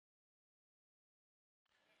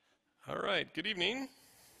All right, good evening.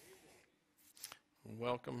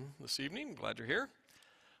 Welcome this evening. Glad you're here.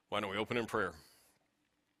 Why don't we open in prayer?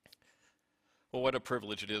 Well, what a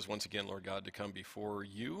privilege it is once again, Lord God, to come before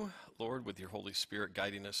you, Lord, with your Holy Spirit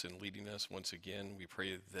guiding us and leading us. Once again, we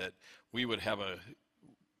pray that we would have a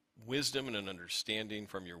wisdom and an understanding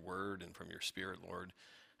from your word and from your Spirit, Lord,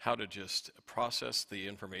 how to just process the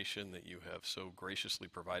information that you have so graciously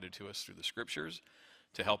provided to us through the scriptures,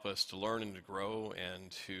 to help us to learn and to grow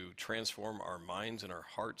and to transform our minds and our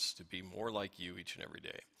hearts to be more like you each and every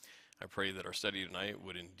day. I pray that our study tonight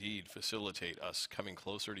would indeed facilitate us coming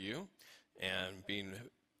closer to you and being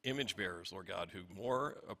image bearers, Lord God, who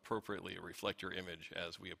more appropriately reflect your image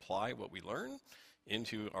as we apply what we learn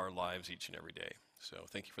into our lives each and every day. So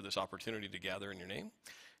thank you for this opportunity to gather in your name.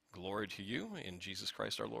 Glory to you in Jesus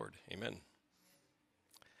Christ our Lord. Amen.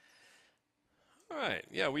 All right,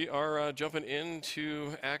 yeah, we are jumping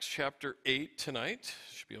into Acts chapter 8 tonight.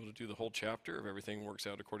 Should be able to do the whole chapter if everything works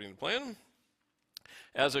out according to plan.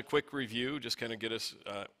 As a quick review, just kind of get us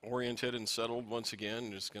oriented and settled once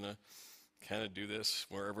again. Just going to kind of do this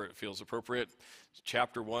wherever it feels appropriate.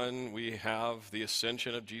 Chapter 1, we have the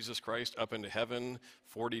ascension of Jesus Christ up into heaven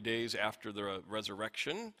 40 days after the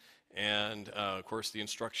resurrection. And, of course, the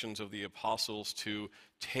instructions of the apostles to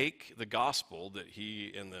take the gospel that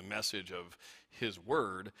he, and the message of his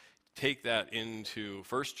word, take that into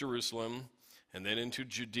first Jerusalem and then into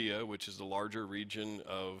Judea, which is the larger region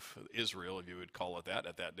of Israel, if you would call it that,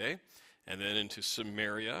 at that day. And then into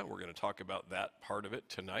Samaria. We're going to talk about that part of it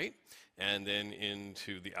tonight. And then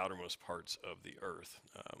into the outermost parts of the earth.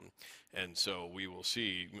 And so we will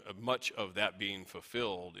see much of that being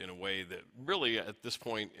fulfilled in a way that really at this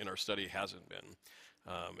point in our study hasn't been.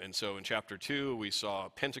 And so in chapter 2, we saw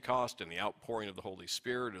Pentecost and the outpouring of the Holy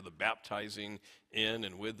Spirit, or the baptizing in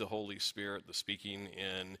and with the Holy Spirit, the speaking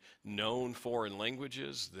in known foreign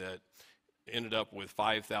languages that ended up with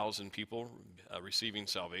 5,000 people receiving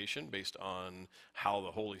salvation based on how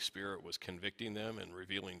the Holy Spirit was convicting them and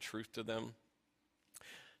revealing truth to them.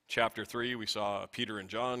 Chapter 3, we saw Peter and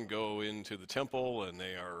John go into the temple, and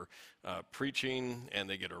they are preaching, and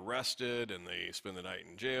they get arrested, and they spend the night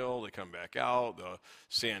in jail. They come back out. The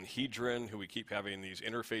Sanhedrin, who we keep having these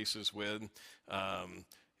interfaces with,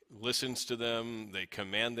 listens to them. They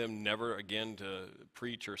command them never again to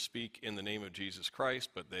preach or speak in the name of Jesus Christ,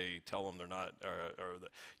 but they tell them they're not,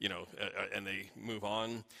 and they move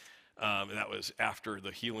on. And that was after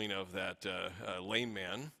the healing of that lame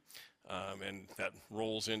man. And that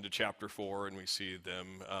rolls into chapter 4, and we see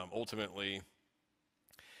them ultimately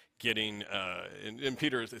getting, and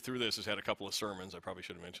Peter through this has had a couple of sermons. I probably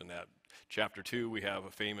should have mentioned that. Chapter 2, we have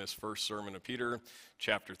a famous first sermon of Peter.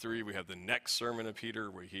 Chapter 3, we have the next sermon of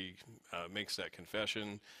Peter where he makes that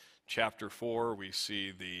confession. Chapter 4, we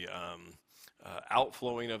see the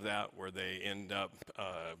outflowing of that, where they end up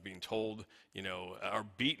being told, are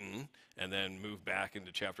beaten, and then move back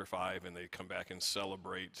into chapter 5, and they come back and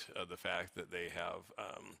celebrate the fact that they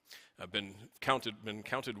have been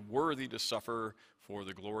counted worthy to suffer for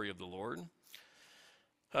the glory of the Lord.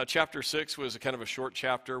 Chapter 6 was a kind of a short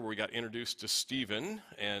chapter where we got introduced to Stephen,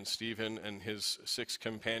 and Stephen and his 6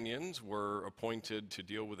 companions were appointed to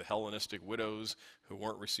deal with the Hellenistic widows who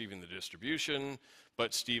weren't receiving the distribution,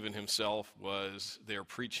 but Stephen himself was there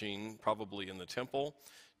preaching, probably in the temple,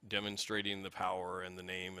 demonstrating the power and the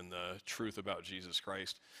name and the truth about Jesus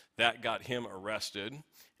Christ. That got him arrested,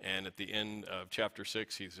 and at the end of chapter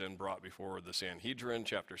 6, he's then brought before the Sanhedrin.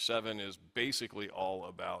 Chapter 7 is basically all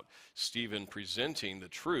about Stephen presenting the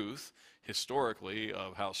truth, historically,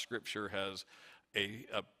 of how Scripture has a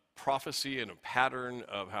prophecy and a pattern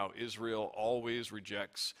of how Israel always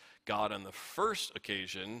rejects God on the first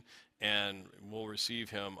occasion and will receive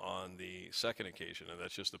him on the second occasion. And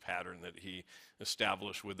that's just the pattern that he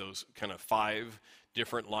established with those kind of 5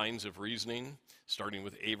 different lines of reasoning, starting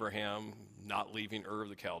with Abraham not leaving Ur of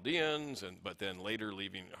the Chaldeans, but then later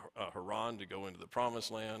leaving Haran to go into the Promised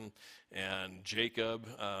Land, and Jacob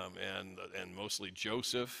and mostly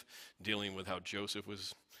Joseph, dealing with how Joseph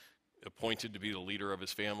was appointed to be the leader of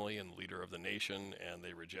his family and leader of the nation, and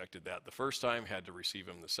they rejected that the first time, had to receive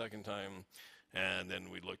him the second time. And then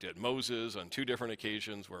we looked at Moses on 2 different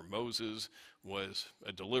occasions where Moses was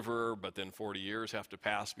a deliverer, but then 40 years have to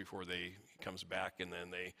pass before he comes back, and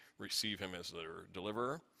then they receive him as their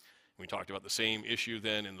deliverer. We talked about the same issue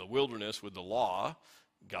then in the wilderness with the law.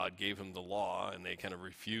 God gave him the law, and they kind of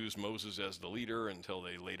refused Moses as the leader until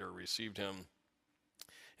they later received him.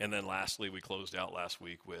 And then lastly, we closed out last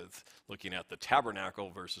week with looking at the tabernacle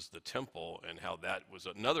versus the temple, and how that was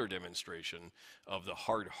another demonstration of the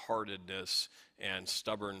hard-heartedness and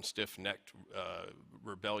stubborn, stiff-necked,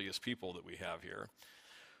 rebellious people that we have here.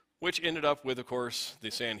 which ended up with, of course,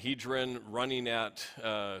 the Sanhedrin running at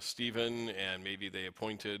Stephen, and maybe they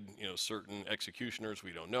appointed, certain executioners.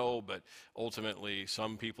 We don't know, but ultimately,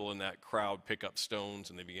 some people in that crowd pick up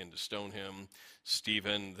stones and they begin to stone him.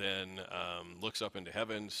 Stephen then looks up into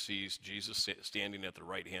heaven, sees Jesus standing at the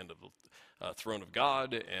right hand of the throne of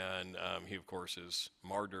God, and he, of course, is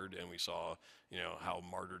martyred. And we saw, how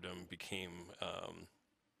martyrdom became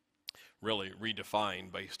really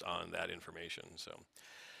redefined based on that information. So.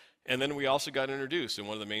 And then we also got introduced, and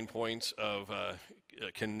one of the main points of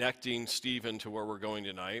connecting Stephen to where we're going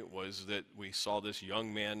tonight was that we saw this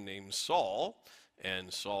young man named Saul,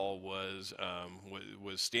 and Saul was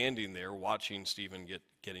standing there watching Stephen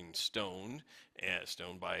getting stoned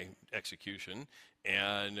by execution,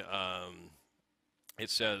 and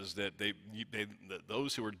it says that that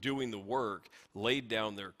those who were doing the work laid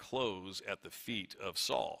down their clothes at the feet of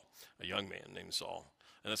Saul, a young man named Saul.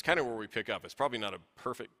 And that's kind of where we pick up. It's probably not a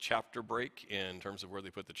perfect chapter break in terms of where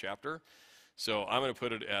they put the chapter. So I'm going to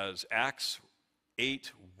put it as Acts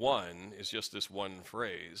 8:1 is just this one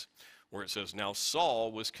phrase where it says, now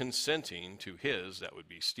Saul was consenting to his, that would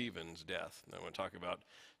be Stephen's, death. And I want to talk about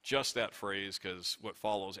just that phrase because what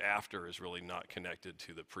follows after is really not connected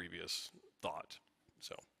to the previous thought.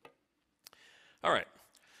 So, all right.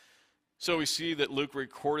 So we see that Luke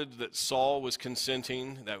recorded that Saul was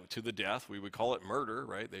consenting to the death. We would call it murder,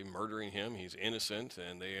 right? They're murdering him. He's innocent,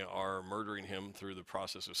 and they are murdering him through the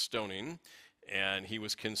process of stoning. And he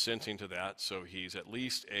was consenting to that, so he's at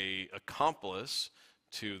least an accomplice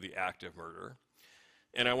to the act of murder.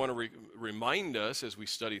 And I want to remind us as we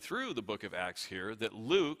study through the book of Acts here that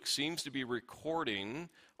Luke seems to be recording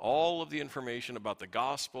all of the information about the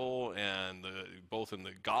gospel, and both in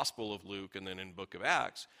the Gospel of Luke and then in the book of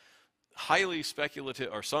Acts, highly speculative,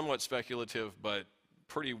 or somewhat speculative, but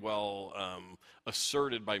pretty well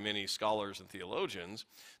asserted by many scholars and theologians,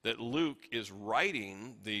 that Luke is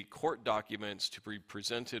writing the court documents to be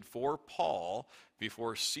presented for Paul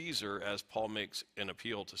before Caesar, as Paul makes an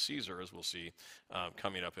appeal to Caesar, as we'll see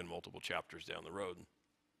coming up in multiple chapters down the road.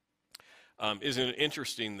 Isn't it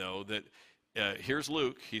interesting, though, that here's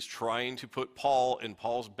Luke. He's trying to put Paul in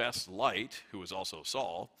Paul's best light, who is also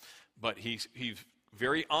Saul, but he's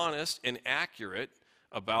very honest and accurate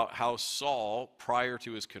about how Saul, prior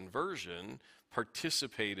to his conversion,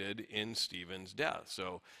 participated in Stephen's death.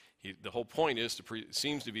 So the whole point is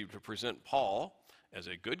seems to be to present Paul as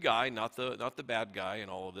a good guy, not the bad guy in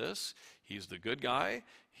all of this. He's the good guy.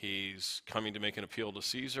 He's coming to make an appeal to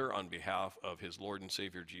Caesar on behalf of his Lord and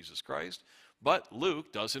Savior Jesus Christ. But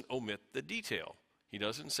Luke doesn't omit the detail. He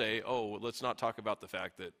doesn't say, oh, let's not talk about the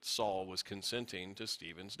fact that Saul was consenting to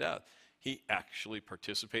Stephen's death. He actually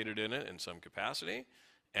participated in it in some capacity,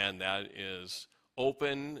 and that is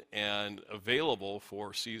open and available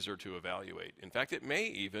for Caesar to evaluate. In fact, it may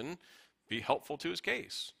even be helpful to his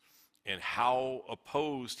case and how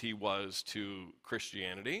opposed he was to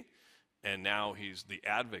Christianity, and now he's the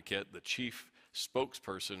advocate, the chief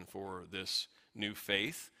spokesperson for this new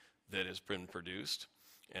faith that has been produced.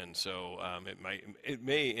 And so it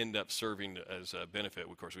may end up serving as a benefit.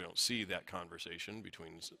 Of course, we don't see that conversation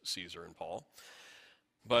between Caesar and Paul.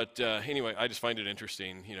 But anyway, I just find it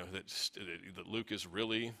interesting, that Luke is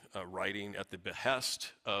really writing at the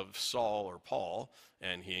behest of Saul or Paul,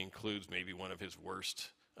 and he includes maybe one of his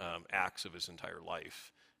worst acts of his entire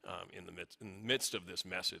life in the midst of this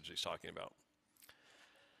message he's talking about.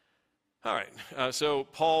 All right, so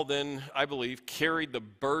Paul then, I believe, carried the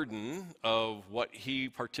burden of what he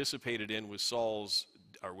participated in with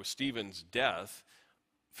Stephen's death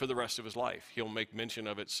for the rest of his life. He'll make mention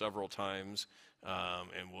of it several times,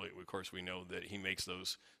 and of course we know that he makes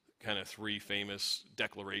those kind of three famous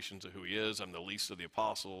declarations of who he is. I'm the least of the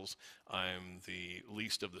apostles, I'm the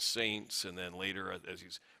least of the saints, and then later as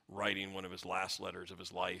he's writing one of his last letters of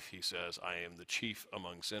his life, he says, I am the chief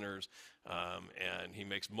among sinners, and he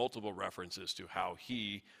makes multiple references to how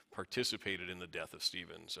he participated in the death of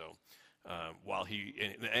Stephen. So while he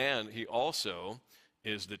also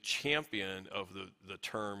is the champion of the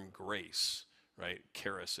term grace, right?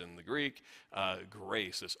 Charis in the Greek,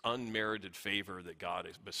 grace, this unmerited favor that God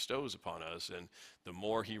bestows upon us. And the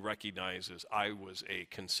more he recognizes I was a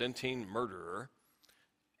consenting murderer,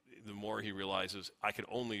 the more he realizes I could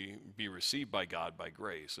only be received by God by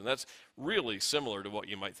grace. And that's really similar to what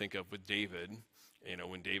you might think of with David.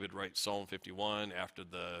 When David writes Psalm 51 after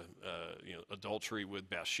the adultery with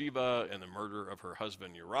Bathsheba and the murder of her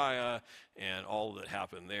husband Uriah and all that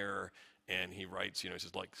happened there. And he writes, he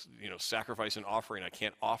says, sacrifice and offering, I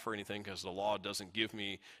can't offer anything because the law doesn't give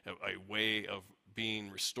me a way of being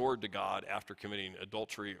restored to God after committing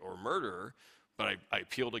adultery or murder. but I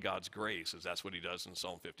appeal to God's grace, as that's what he does in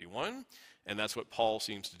Psalm 51, and that's what Paul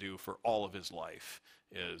seems to do for all of his life,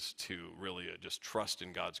 is to really just trust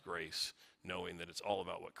in God's grace, knowing that it's all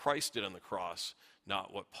about what Christ did on the cross,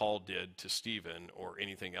 not what Paul did to Stephen or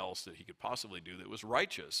anything else that he could possibly do that was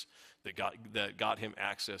righteous, that got him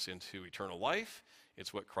access into eternal life.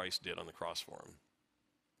 It's what Christ did on the cross for him.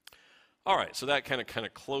 All right, so that kind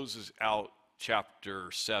of closes out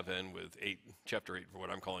chapter 7 with chapter 8 for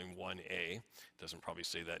what I'm calling 1a. It doesn't probably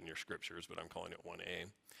say that in your scriptures, but I'm calling it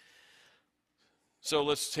 1a. So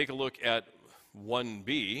let's take a look at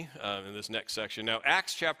 1b in this next section. Now,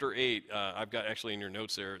 Acts chapter 8, I've got actually in your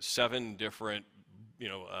notes there 7 different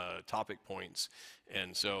topic points.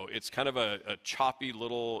 And so it's kind of a choppy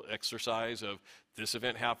little exercise of this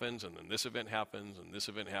event happens, and then this event happens, and this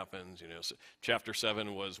event happens. So chapter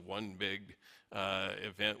 7 was one big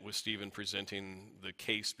event with Stephen presenting the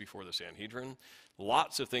case before the Sanhedrin.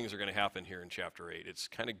 Lots of things are going to happen here in chapter 8. It's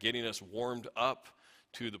kind of getting us warmed up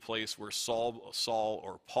to the place where Saul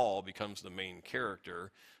or Paul becomes the main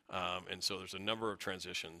character. And so there's a number of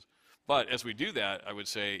transitions. But as we do that, I would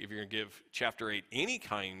say if you're going to give chapter 8 any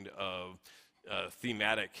kind of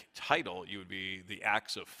thematic title, you would be the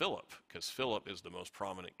Acts of Philip, because Philip is the most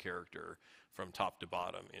prominent character from top to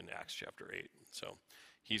bottom in Acts chapter 8. So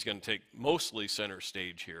he's going to take mostly center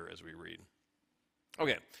stage here as we read.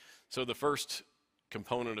 Okay, so the first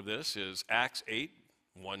component of this is Acts 8,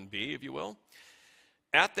 1b, if you will.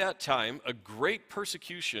 At that time, a great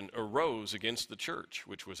persecution arose against the church,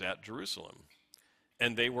 which was at Jerusalem.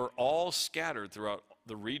 And they were all scattered throughout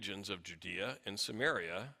the regions of Judea and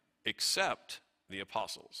Samaria, except the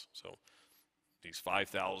apostles. So these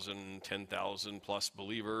 5,000, 10,000 plus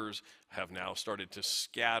believers have now started to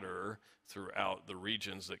scatter throughout the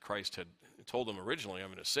regions that Christ had told them originally,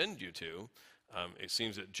 I'm going to send you to. It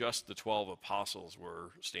seems that just the 12 apostles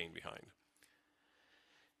were staying behind.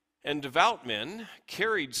 And devout men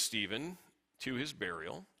carried Stephen to his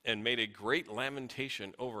burial and made a great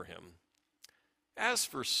lamentation over him. As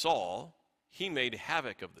for Saul, he made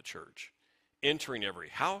havoc of the church, entering every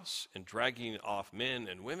house and dragging off men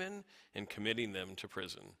and women and committing them to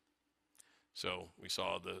prison. So we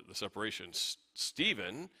saw the separation.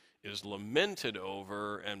 Stephen is lamented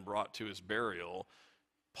over and brought to his burial.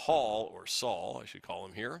 Paul, or Saul, I should call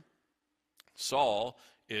him here, Saul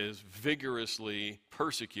is vigorously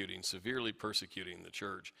severely persecuting the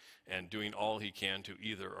church and doing all he can to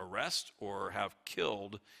either arrest or have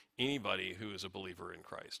killed anybody who is a believer in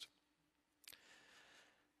Christ.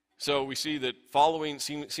 So we see that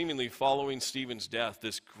seemingly following Stephen's death,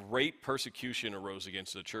 this great persecution arose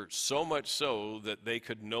against the church, so much so that they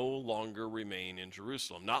could no longer remain in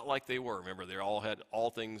Jerusalem. Not like they were. Remember, they all had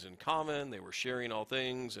all things in common. They were sharing all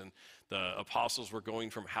things, and the apostles were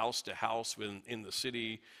going from house to house in the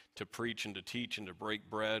city to preach and to teach and to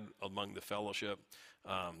break bread among the fellowship.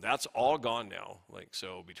 That's all gone now.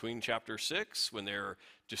 So between chapter 6, when they're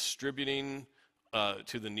distributing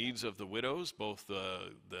to the needs of the widows, both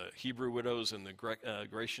the Hebrew widows and the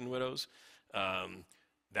Grecian widows,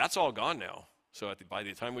 that's all gone now. So by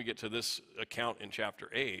the time we get to this account in chapter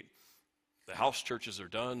 8, the house churches are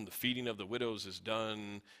done, the feeding of the widows is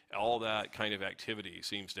done, all that kind of activity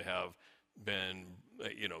seems to have been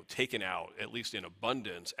taken out, at least in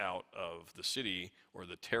abundance, out of the city or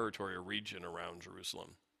the territory or region around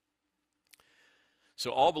Jerusalem. So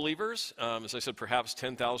all believers, as I said, perhaps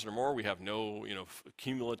 10,000 or more. We have no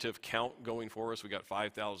cumulative count going for us. We got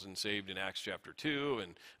 5,000 saved in Acts chapter 2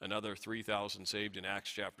 and another 3,000 saved in Acts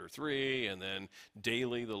chapter 3. And then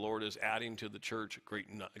daily the Lord is adding to the church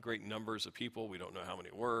great numbers of people. We don't know how many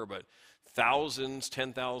were, but thousands,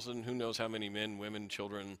 10,000, who knows how many men, women,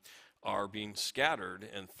 children are being scattered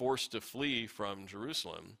and forced to flee from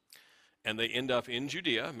Jerusalem. And they end up in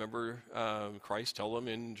Judea. Remember, Christ told them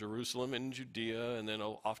in Jerusalem and Judea and then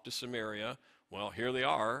off to Samaria. Well, here they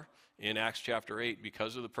are in Acts chapter 8.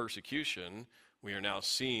 Because of the persecution, we are now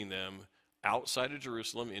seeing them outside of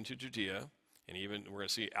Jerusalem into Judea. And even we're going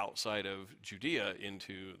to see outside of Judea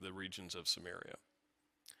into the regions of Samaria,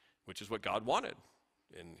 which is what God wanted.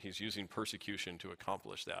 And he's using persecution to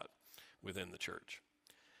accomplish that within the church.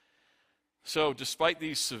 So despite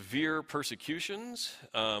these severe persecutions,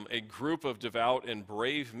 a group of devout and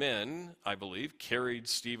brave men, I believe, carried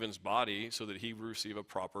Stephen's body so that he would receive a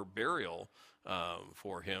proper burial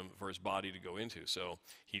for his body to go into. So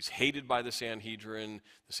he's hated by the Sanhedrin.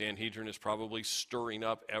 The Sanhedrin is probably stirring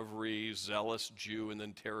up every zealous Jew in the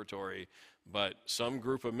territory. But some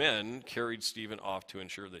group of men carried Stephen off to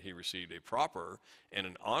ensure that he received a proper and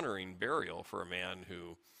an honoring burial for a man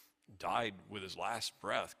who died with his last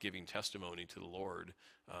breath giving testimony to the Lord,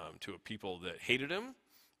 to a people that hated him,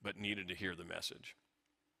 but needed to hear the message.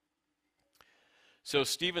 So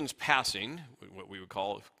Stephen's passing, what we would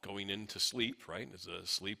call going into sleep, right, is the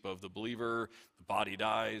sleep of the believer. The body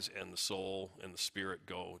dies, and the soul and the spirit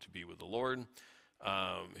go to be with the Lord.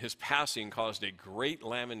 His passing caused a great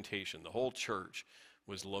lamentation. The whole church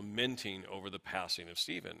was lamenting over the passing of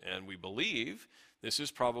Stephen. And we believe this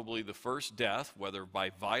is probably the first death, whether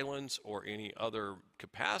by violence or any other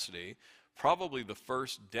capacity, probably the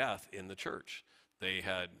first death in the church. They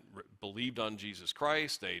had believed on Jesus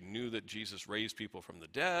Christ. They knew that Jesus raised people from the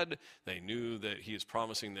dead. They knew that he is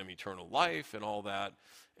promising them eternal life and all that.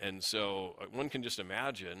 And so one can just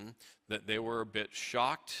imagine that they were a bit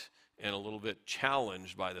shocked and a little bit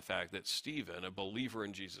challenged by the fact that Stephen, a believer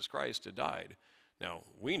in Jesus Christ, had died. Now,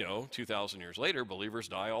 we know 2,000 years later, believers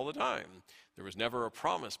die all the time. There was never a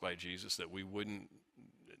promise by Jesus that we wouldn't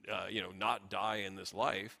not die in this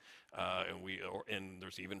life, and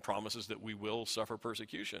there's even promises that we will suffer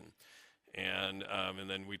persecution. And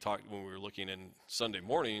then we talked when we were looking in Sunday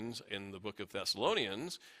mornings in the book of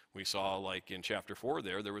Thessalonians, we saw like in chapter 4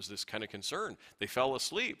 there was this kind of concern. They fell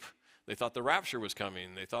asleep. They thought the rapture was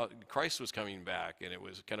coming. They thought Christ was coming back, and it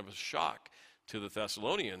was kind of a shock to the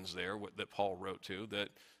Thessalonians there that Paul wrote to, that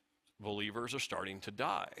believers are starting to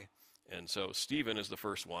die. And so Stephen is the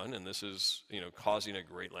first one, and this is causing a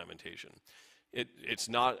great lamentation. It's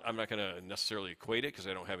not, I'm not going to necessarily equate it because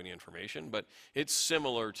I don't have any information, but it's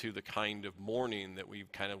similar to the kind of mourning that we've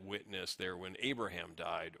kind of witnessed there when Abraham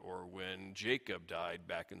died or when Jacob died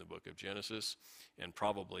back in the book of Genesis, and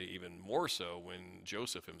probably even more so when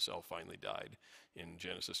Joseph himself finally died in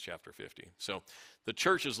Genesis chapter 50. So the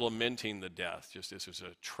church is lamenting the death. Just this is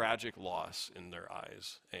a tragic loss in their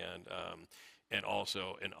eyes, and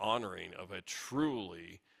also an honoring of a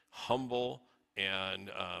truly humble and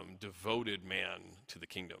devoted man to the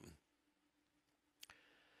kingdom.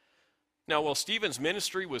 Now, while Stephen's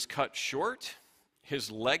ministry was cut short, his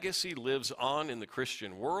legacy lives on in the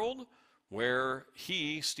Christian world, where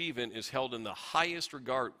he, Stephen, is held in the highest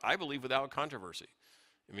regard, I believe, without controversy.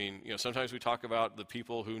 I mean, sometimes we talk about the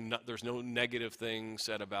people who there's no negative thing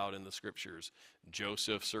said about in the scriptures.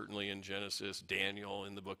 Joseph, certainly in Genesis, Daniel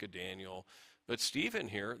in the book of Daniel. But Stephen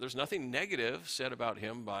here, there's nothing negative said about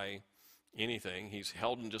him by anything. He's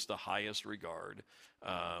held in just the highest regard,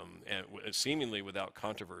 and seemingly without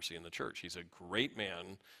controversy in the church. He's a great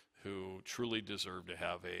man who truly deserved to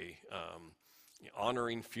have a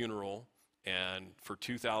honoring funeral. And for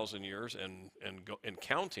 2,000 years and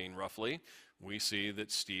counting roughly, we see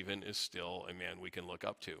that Stephen is still a man we can look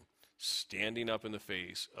up to, standing up in the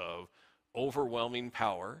face of overwhelming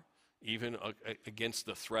power. Even against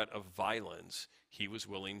the threat of violence, he was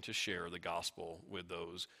willing to share the gospel with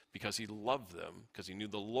those because he loved them, because he knew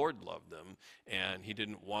the Lord loved them, and he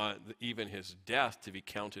didn't want even his death to be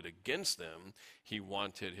counted against them. He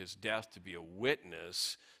wanted his death to be a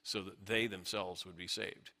witness so that they themselves would be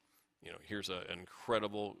saved. Here's an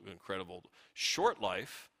incredible short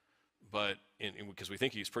life, but because we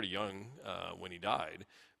think he's pretty young when he died,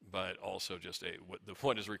 but also just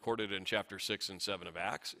what is recorded in chapter 6 and 7 of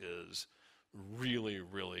Acts is really,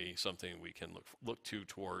 really something we can look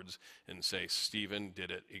towards and say Stephen did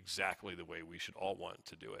it exactly the way we should all want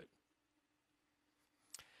to do it.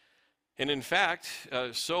 And in fact,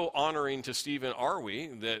 so honoring to Stephen are we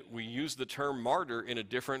that we use the term martyr in a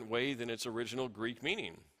different way than its original Greek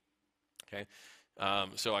meaning. Okay.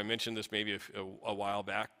 So I mentioned this maybe a while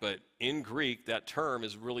back, but in Greek, that term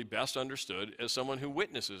is really best understood as someone who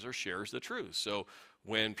witnesses or shares the truth. So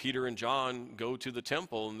when Peter and John go to the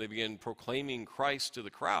temple and they begin proclaiming Christ to the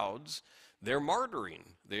crowds, they're martyring.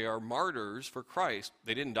 They are martyrs for Christ.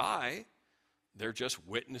 They didn't die. They're just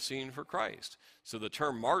witnessing for Christ. So the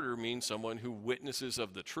term martyr means someone who witnesses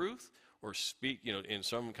of the truth or speak, in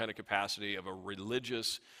some kind of capacity of a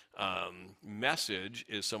religious message,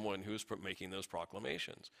 is someone who's making those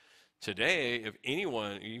proclamations. Today, if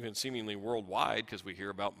anyone, even seemingly worldwide, because we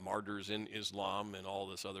hear about martyrs in Islam and all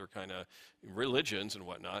this other kind of religions and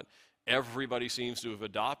whatnot, everybody seems to have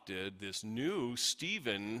adopted this new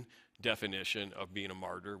Stephen definition of being a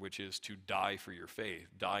martyr, which is to die for your faith,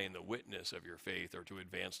 die in the witness of your faith, or to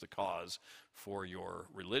advance the cause for your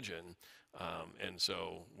religion. And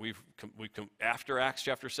so after Acts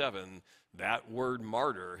chapter 7, that word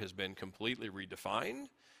martyr has been completely redefined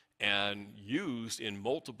and used in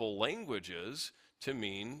multiple languages to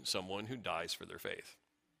mean someone who dies for their faith.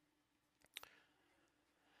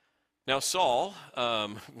 Now, Saul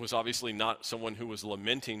was obviously not someone who was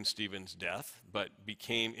lamenting Stephen's death, but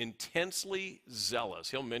became intensely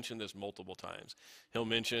zealous. He'll mention this multiple times. He'll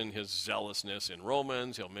mention his zealousness in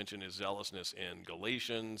Romans. He'll mention his zealousness in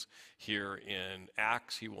Galatians. Here in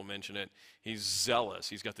Acts, he will mention it. He's zealous.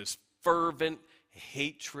 He's got this fervent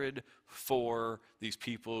hatred for these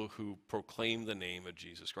people who proclaim the name of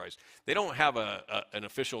Jesus Christ. They don't have an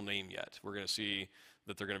official name yet. We're going to see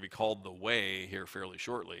that they're going to be called the Way here fairly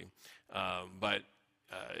shortly. But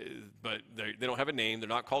they don't have a name. They're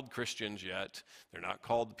not called Christians yet. They're not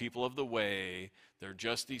called the people of the Way. They're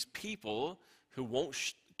just these people who won't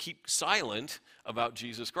keep silent about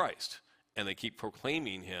Jesus Christ. And they keep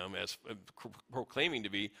proclaiming him as proclaiming to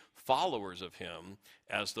be followers of him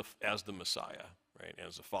as the Messiah, right?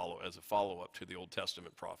 As a follow-up to the Old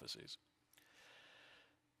Testament prophecies.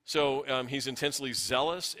 So he's intensely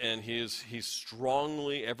zealous, and he's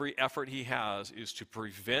strongly, every effort he has is to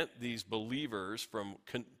prevent these believers from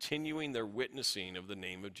continuing their witnessing of the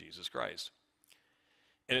name of Jesus Christ.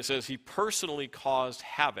 And it says he personally caused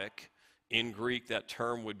havoc. In Greek, that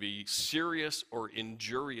term would be serious or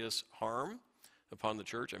injurious harm upon the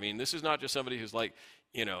church. I mean, this is not just somebody who's like,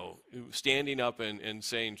 standing up and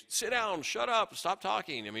saying, sit down, shut up, stop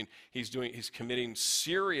talking. I mean, he's committing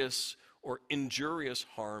serious or injurious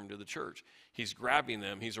harm to the church. He's grabbing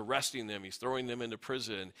them, he's arresting them, he's throwing them into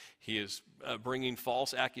prison. He is bringing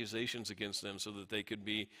false accusations against them so that they could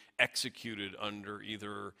be executed under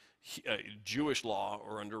either Jewish law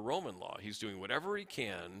or under Roman law. He's doing whatever he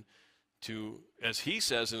can to, as he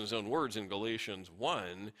says in his own words in Galatians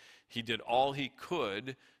 1, he did all he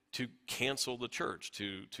could to cancel the church,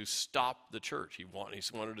 to stop the church. He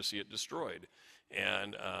wanted to see it destroyed.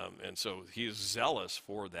 And so he is zealous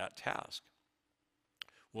for that task.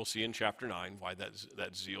 We'll see in chapter 9 why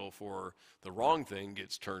that zeal for the wrong thing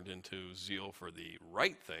gets turned into zeal for the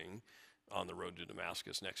right thing on the road to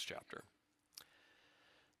Damascus next chapter.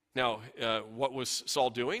 Now, what was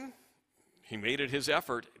Saul doing? He made it his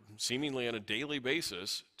effort, seemingly on a daily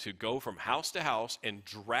basis, to go from house to house and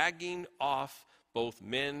dragging off both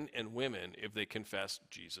men and women if they confessed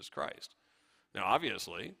Jesus Christ. Now,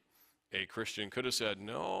 obviously, a Christian could have said,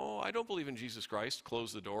 no, I don't believe in Jesus Christ,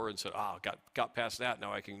 closed the door and said, got past that,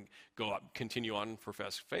 now I can go up, continue on and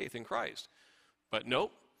profess faith in Christ. But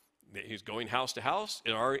nope, he's going house to house.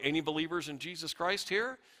 Are any believers in Jesus Christ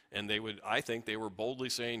here? And I think they were boldly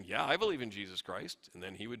saying, yeah, I believe in Jesus Christ. And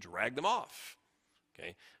then he would drag them off.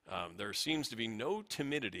 Okay, there seems to be no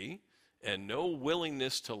timidity and no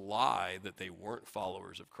willingness to lie that they weren't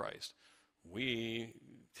followers of Christ. We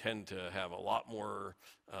tend to have a lot more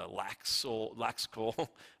laxical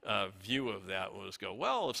view of that. We'll just go,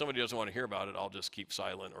 well, if somebody doesn't want to hear about it, I'll just keep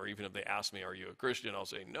silent. Or even if they ask me, are you a Christian? I'll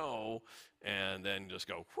say no, and then just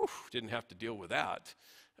go, whew, didn't have to deal with that.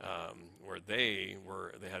 Where they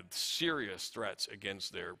had serious threats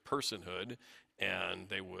against their personhood, and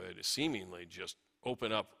they would seemingly just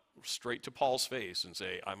open up straight to Paul's face and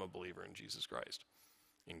say, I'm a believer in Jesus Christ,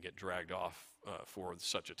 and get dragged off for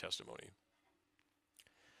such a testimony.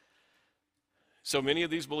 So many of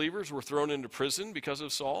these believers were thrown into prison because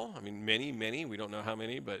of Saul. I mean, many, we don't know how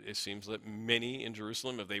many, but it seems that many in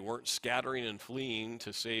Jerusalem, if they weren't scattering and fleeing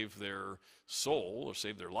to save their soul or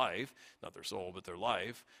save their life, not their soul, but their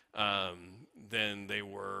life, then they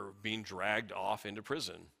were being dragged off into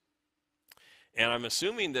prison. And I'm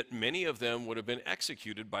assuming that many of them would have been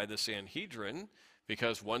executed by the Sanhedrin,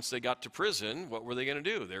 because once they got to prison, what were they going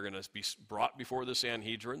to do? They're going to be brought before the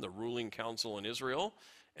Sanhedrin, the ruling council in Israel,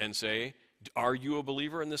 and say, are you a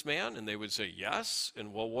believer in this man? And they would say, yes.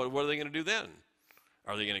 And well, what are they going to do then?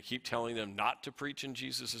 Are they going to keep telling them not to preach in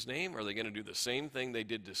Jesus' name? Are they going to do the same thing they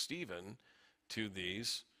did to Stephen to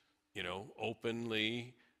these, open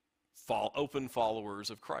followers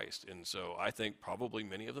of Christ? And so I think probably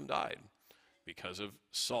many of them died because of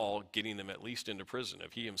Saul getting them at least into prison.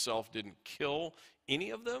 If he himself didn't kill any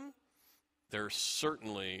of them, there are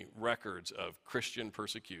certainly records of Christian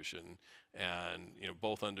persecution, and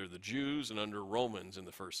both under the Jews and under Romans in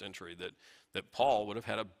the first century that Paul would have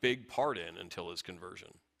had a big part in until his conversion.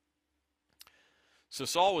 So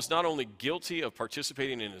Saul was not only guilty of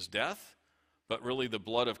participating in his death, but really the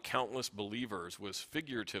blood of countless believers was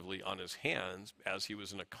figuratively on his hands, as he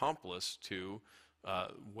was an accomplice to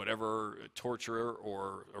whatever torture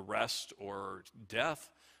or arrest or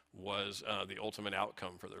death was the ultimate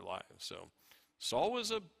outcome for their lives. So Saul was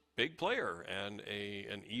a big player and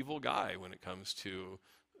an evil guy when it comes to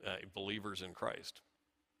believers in Christ.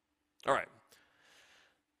 All right.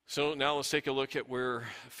 So now let's take a look at where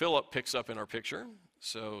Philip picks up in our picture.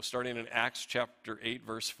 So starting in Acts chapter 8,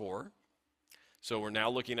 verse 4. So we're now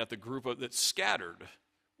looking at the group that's scattered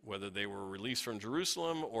whether they were released from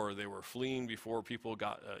Jerusalem or they were fleeing before people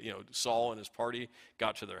got, Saul and his party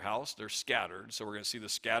got to their house. They're scattered, so we're going to see the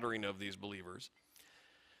scattering of these believers.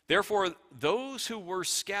 Therefore, those who were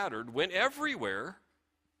scattered went everywhere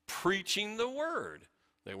preaching the word.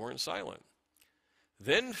 They weren't silent.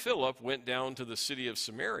 Then Philip went down to the city of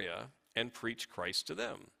Samaria and preached Christ to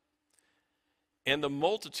them. And the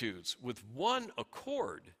multitudes, with one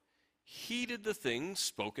accord, heeded the things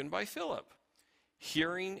spoken by Philip,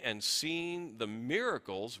 hearing and seeing the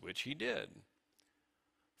miracles which he did.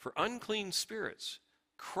 For unclean spirits,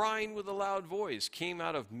 crying with a loud voice, came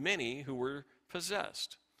out of many who were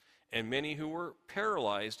possessed, and many who were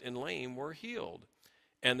paralyzed and lame were healed.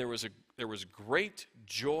 And there was great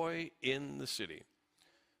joy in the city.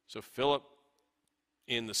 So Philip,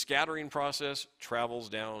 in the scattering process, travels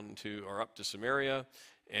down up to Samaria,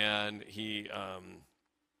 and he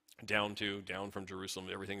down from Jerusalem.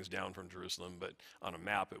 Everything's down from Jerusalem, but on a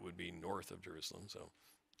map it would be north of Jerusalem. So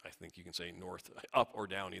I think you can say north, up or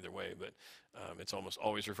down either way, but it's almost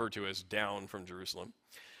always referred to as down from Jerusalem.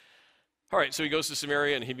 All right, so he goes to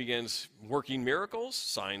Samaria and he begins working miracles,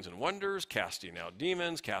 signs and wonders, casting out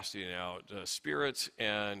demons, casting out spirits,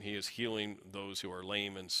 and he is healing those who are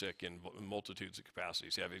lame and sick in multitudes of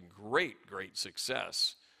capacities. He's having great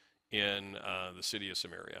success in the city of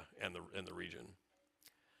Samaria and the region.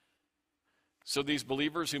 So these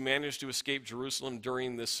believers who managed to escape Jerusalem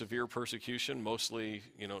during this severe persecution, mostly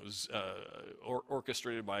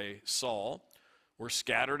orchestrated by Saul, were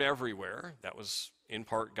scattered everywhere. That was in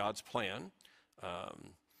part God's plan,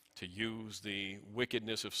 to use the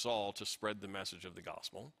wickedness of Saul to spread the message of the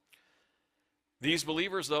gospel. These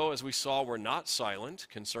believers, though, as we saw, were not silent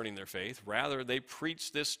concerning their faith. Rather, they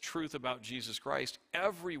preached this truth about Jesus Christ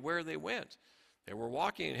everywhere they went. They were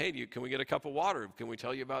walking, hey, can we get a cup of water? Can we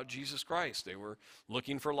tell you about Jesus Christ? They were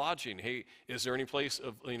looking for lodging. Hey, is there any place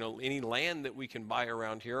of, any land that we can buy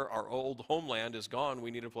around here? Our old homeland is gone.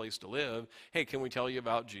 We need a place to live. Hey, can we tell you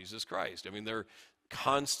about Jesus Christ? I mean, they're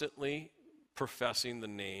constantly professing the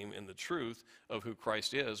name and the truth of who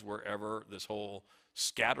Christ is wherever this whole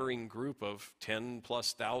scattering group of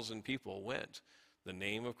 10,000+ people went. The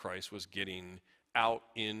name of Christ was getting out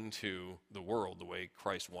into the world the way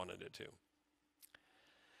Christ wanted it to.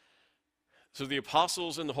 So the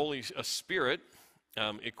apostles and the Holy Spirit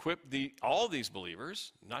equipped all these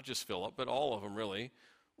believers, not just Philip, but all of them really,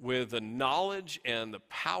 with the knowledge and the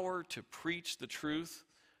power to preach the truth.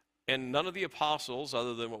 And none of the apostles,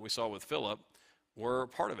 other than what we saw with Philip, were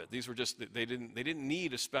part of it. These were just, they didn't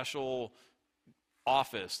need a special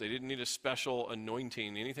office. They didn't need a special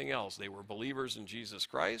anointing, anything else. They were believers in Jesus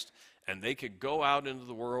Christ, and they could go out into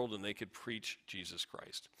the world and they could preach Jesus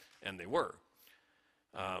Christ. And they were.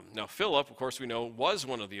 Now, Philip, of course, we know, was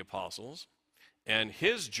one of the apostles, and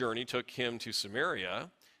his journey took him to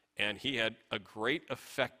Samaria, and he had a great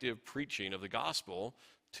effective preaching of the gospel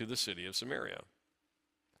to the city of Samaria.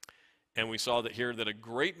 And we saw that here that a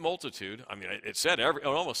great multitude, I mean, it said it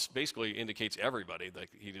almost basically indicates everybody, that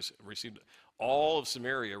he just received, all of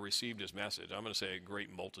Samaria received his message. I'm going to say a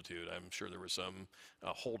great multitude. I'm sure there were some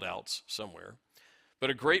holdouts somewhere. But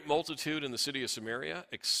a great multitude in the city of Samaria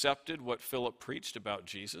accepted what Philip preached about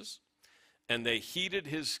Jesus, and they heeded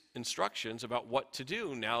his instructions about what to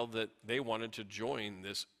do now that they wanted to join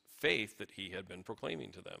this faith that he had been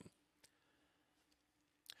proclaiming to them.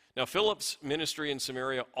 Now, Philip's ministry in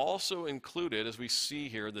Samaria also included, as we see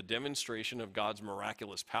here, the demonstration of God's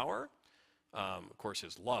miraculous power, of course,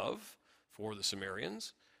 his love for the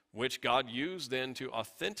Samaritans, which God used then to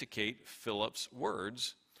authenticate Philip's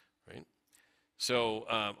words, right? So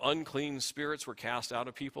unclean spirits were cast out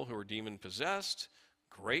of people who were demon-possessed.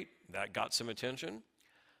 Great, that got some attention.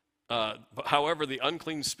 However, the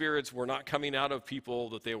unclean spirits were not coming out of people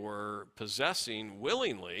that they were possessing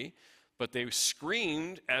willingly, but they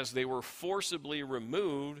screamed as they were forcibly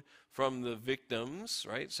removed from the victims,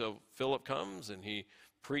 right? So Philip comes and he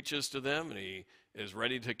preaches to them, and he is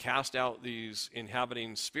ready to cast out these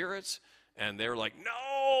inhabiting spirits, and they're like,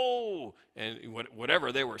 no! And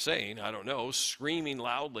whatever they were saying, I don't know, screaming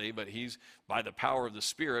loudly, but he's, by the power of the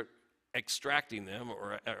Spirit, extracting them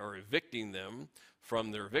or evicting them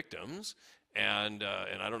from their victims. And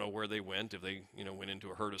I don't know where they went, if they went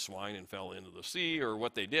into a herd of swine and fell into the sea or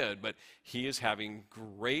what they did, but he is having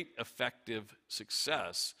great effective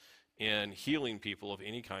success in healing people of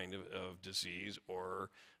any kind of disease or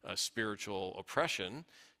spiritual oppression,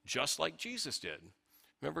 just like Jesus did.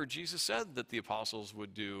 Remember, Jesus said that the apostles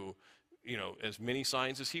would do, as many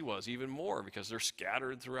signs as he was, even more, because they're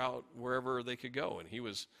scattered throughout wherever they could go. And he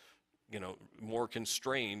was, more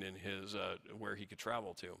constrained in his where he could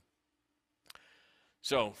travel to.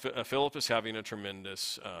 So Philip is having a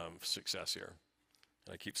tremendous success here.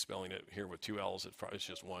 I keep spelling it here with two L's. It's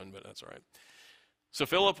just one, but that's all right. So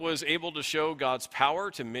Philip was able to show God's power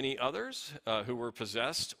to many others who were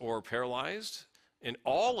possessed or paralyzed, and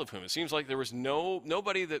all of whom, it seems like there was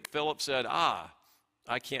nobody that Philip said, I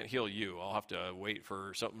can't heal you. I'll have to wait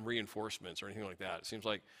for some reinforcements or anything like that. It seems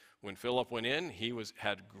like when Philip went in, he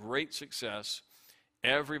had great success.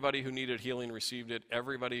 Everybody who needed healing received it.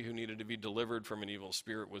 Everybody who needed to be delivered from an evil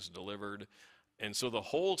spirit was delivered. And so the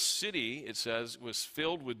whole city, it says, was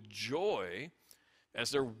filled with joy as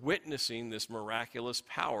they're witnessing this miraculous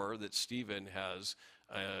power that Stephen has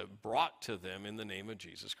brought to them in the name of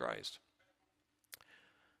Jesus Christ.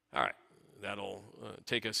 All right, that'll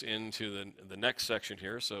take us into the next section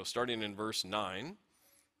here. So starting in verse 9,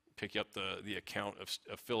 pick up the account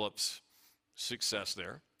of Philip's success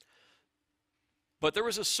there. But there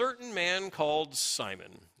was a certain man called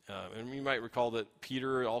Simon. And you might recall that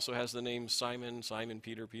Peter also has the name Simon, Simon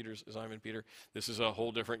Peter, Simon Peter. This is a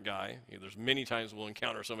whole different guy. There's many times we'll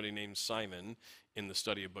encounter somebody named Simon in the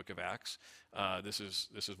study of Book of Acts. This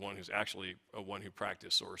is one who's actually one who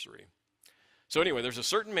practiced sorcery. So anyway, there's a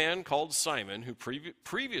certain man called Simon who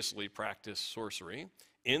previously practiced sorcery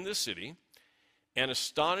in the city and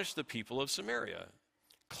astonished the people of Samaria,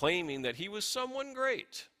 claiming that he was someone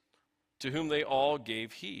great, to whom they all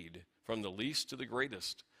gave heed, from the least to the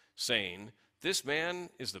greatest, saying, "This man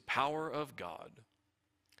is the power of God."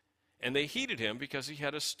 And they heeded him because he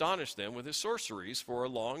had astonished them with his sorceries for a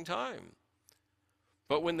long time.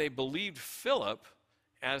 But when they believed Philip,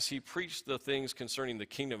 as he preached the things concerning the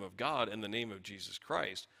kingdom of God and the name of Jesus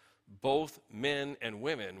Christ, both men and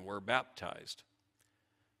women were baptized.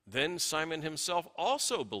 Then Simon himself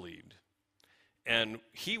also believed. And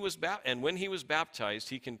when he was baptized,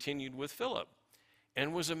 he continued with Philip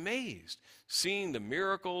and was amazed, seeing the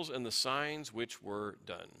miracles and the signs which were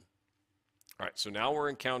done. All right, so now we're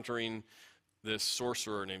encountering this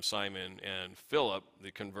sorcerer named Simon and Philip,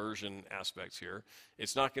 the conversion aspects here.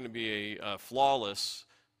 It's not going to be a flawless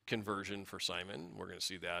conversion for Simon. We're going to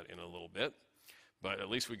see that in a little bit. But at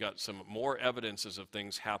least we got some more evidences of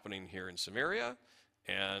things happening here in Samaria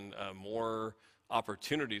and more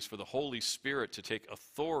opportunities for the Holy Spirit to take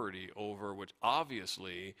authority over what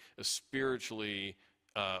obviously a spiritually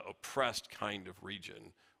oppressed kind of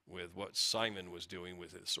region, with what Simon was doing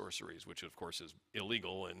with his sorceries, which of course is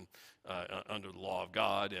illegal and under the law of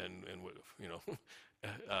God and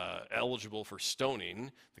eligible for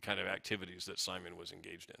stoning, the kind of activities that Simon was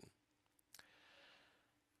engaged in.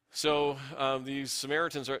 So these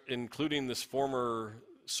Samaritans, including this former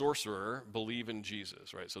sorcerer, believe in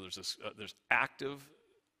Jesus, right? So there's active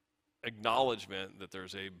acknowledgement that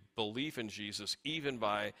there's a belief in Jesus, even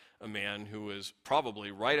by a man who was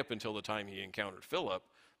probably, right up until the time he encountered Philip,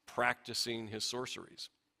 practicing his sorceries.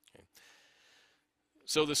 Okay.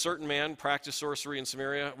 So the certain man practiced sorcery in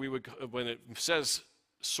Samaria. When it says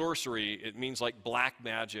sorcery, it means like black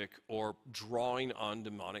magic or drawing on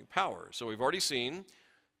demonic power. So we've already seen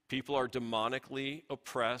people are demonically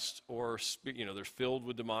oppressed, or they're filled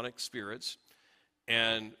with demonic spirits.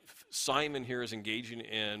 And Simon here is engaging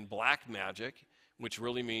in black magic, which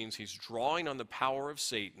really means he's drawing on the power of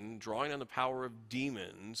Satan, drawing on the power of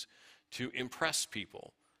demons to impress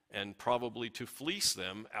people and probably to fleece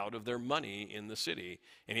them out of their money in the city.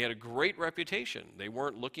 And he had a great reputation. They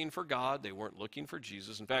weren't looking for God. They weren't looking for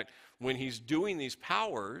Jesus. In fact, when he's doing these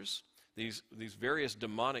powers, these various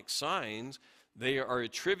demonic signs, they are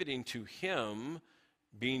attributing to him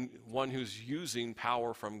being one who's using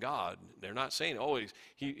power from God. They're not saying, oh,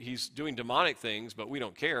 he's doing demonic things, but we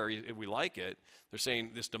don't care if we like it. They're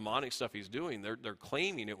saying this demonic stuff he's doing, they're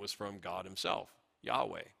claiming it was from God himself,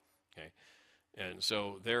 Yahweh. Okay, and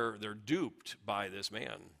so they're duped by this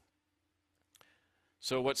man.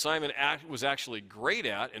 So what Simon was actually great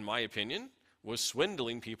at, in my opinion, was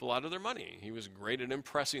swindling people out of their money. He was great at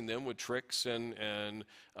impressing them with tricks and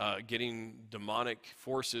getting demonic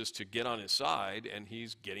forces to get on his side, and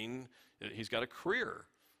he's got a career,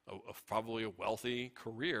 probably a wealthy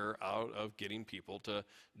career, out of getting people to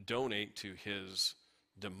donate to his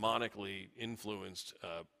demonically influenced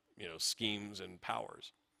schemes and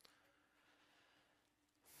powers.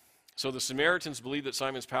 So the Samaritans believed that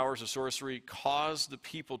Simon's powers of sorcery caused the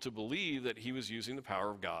people to believe that he was using the power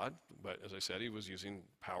of God. But as I said, he was using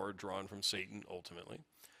power drawn from Satan ultimately.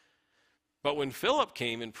 But when Philip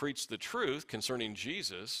came and preached the truth concerning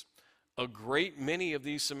Jesus, a great many of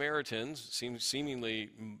these Samaritans, seemingly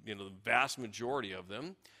the vast majority of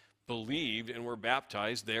them, believed and were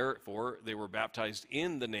baptized. Therefore, they were baptized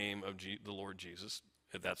in the name of the Lord Jesus,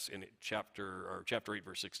 That's in chapter 8,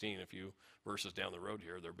 verse 16. A few verses down the road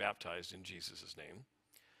here, they're baptized in Jesus' name.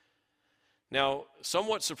 Now,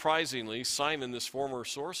 somewhat surprisingly, Simon, this former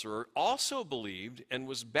sorcerer, also believed and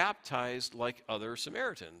was baptized like other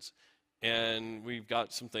Samaritans. And we've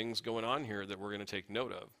got some things going on here that we're going to take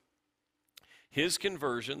note of. His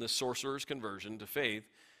conversion, the sorcerer's conversion to faith,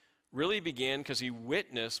 really began because he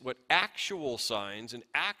witnessed what actual signs and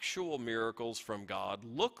actual miracles from God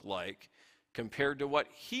look like compared to what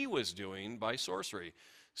he was doing by sorcery.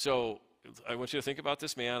 So I want you to think about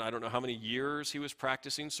this man. I don't know how many years he was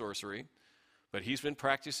practicing sorcery, but he's been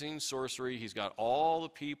practicing sorcery. He's got all the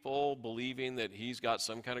people believing that he's got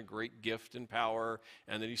some kind of great gift and power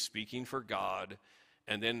and that he's speaking for God.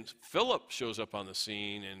 And then Philip shows up on the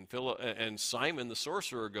scene, and Simon the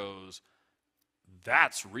sorcerer goes,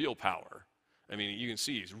 "That's real power." I mean, you can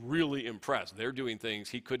see he's really impressed. They're doing things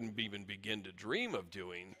he couldn't even begin to dream of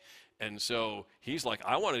doing. And so he's like,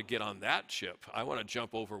 I want to get on that ship. I want to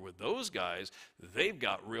jump over with those guys. They've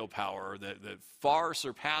got real power that far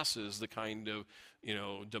surpasses the kind of,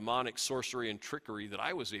 demonic sorcery and trickery that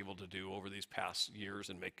I was able to do over these past years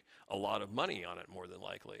and make a lot of money on it, more than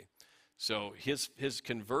likely. So his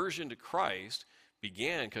conversion to Christ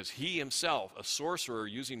began because he himself, a sorcerer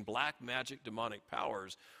using black magic demonic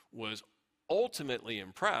powers, was ultimately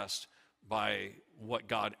impressed by what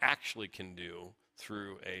God actually can do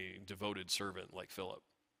through a devoted servant like Philip.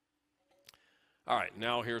 All right,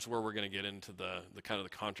 now here's where we're going to get into the kind of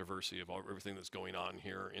the controversy of everything that's going on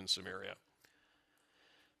here in Samaria.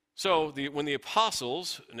 So when the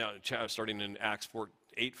apostles, now starting in Acts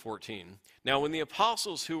 8:14, now when the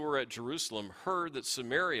apostles who were at Jerusalem heard that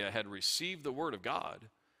Samaria had received the word of God,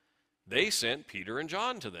 they sent Peter and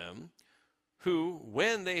John to them, who,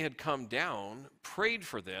 when they had come down, prayed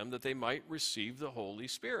for them that they might receive the Holy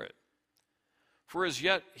Spirit. For as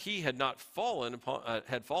yet he had not fallen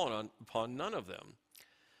upon none of them.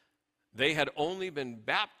 They had only been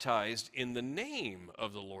baptized in the name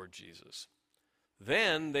of the Lord Jesus.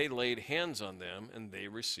 Then they laid hands on them, and they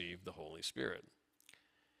received the Holy Spirit.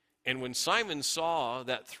 And when Simon saw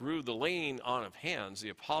that through the laying on of hands,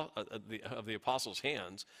 of the apostles'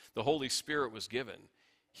 hands, the Holy Spirit was given,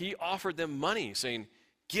 he offered them money, saying,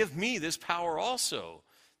 "Give me this power also,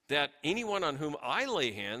 that anyone on whom I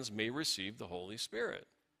lay hands may receive the Holy Spirit."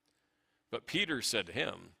 But Peter said to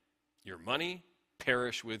him, "Your money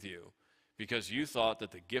perish with you, because you thought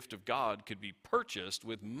that the gift of God could be purchased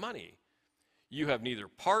with money. You have neither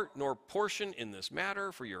part nor portion in this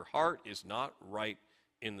matter, for your heart is not right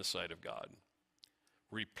in the sight of God.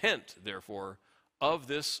 Repent, therefore, of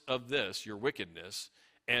this your wickedness,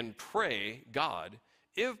 and pray God,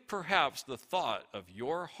 if perhaps the thought of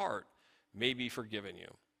your heart may be forgiven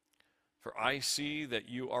you. For I see that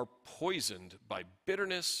you are poisoned by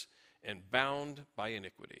bitterness and bound by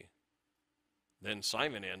iniquity." Then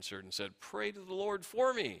Simon answered and said, "Pray to the Lord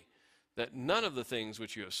for me, that none of the things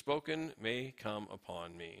which you have spoken may come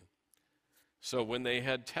upon me." So when they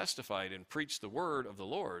had testified and preached the word of the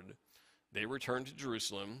Lord, they returned to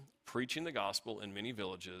Jerusalem, preaching the gospel in many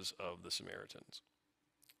villages of the Samaritans.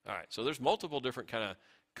 All right, so there's multiple different kind of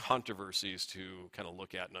controversies to kind of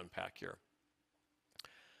look at and unpack here.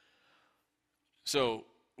 So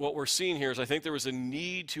what we're seeing here is I think there was a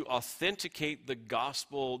need to authenticate the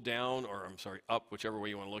gospel down, or up, whichever way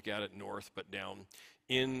you want to look at it, north but down,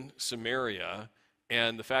 in Samaria.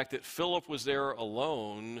 And the fact that Philip was there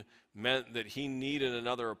alone meant that he needed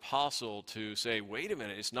another apostle to say, wait a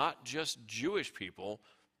minute, it's not just Jewish people,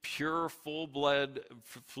 pure full-blooded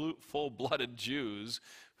Jews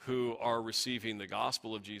who are receiving the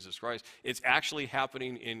gospel of Jesus Christ. It's actually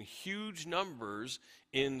happening in huge numbers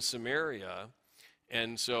in Samaria.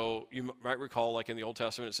 And so you might recall, like in the Old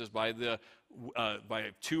Testament, it says by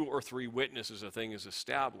 2 or 3 witnesses a thing is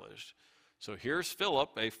established. So here's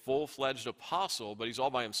Philip, a full-fledged apostle, but he's all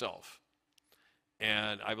by himself.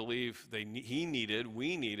 And I believe we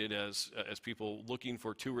needed as people looking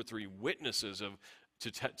for 2 or 3 witnesses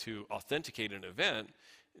to authenticate an event,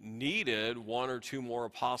 needed 1 or 2 more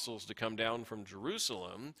apostles to come down from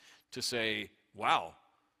Jerusalem to say, wow,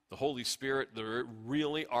 the Holy Spirit, there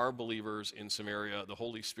really are believers in Samaria. The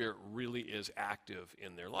Holy Spirit really is active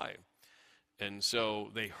in their life. And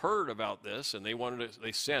so they heard about this, and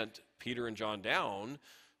they sent Peter and John down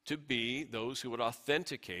to be those who would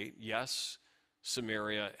authenticate, yes,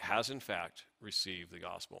 Samaria has in fact received the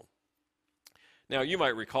gospel. Now, you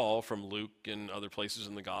might recall from Luke and other places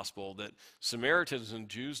in the gospel that Samaritans and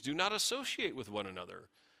Jews do not associate with one another.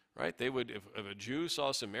 right? They would, if a Jew saw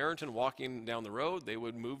a Samaritan walking down the road, they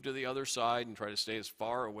would move to the other side and try to stay as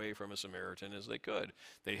far away from a Samaritan as they could.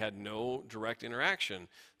 They had no direct interaction.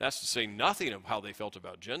 That's to say nothing of how they felt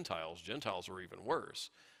about Gentiles. Gentiles were even worse.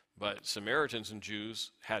 But Samaritans and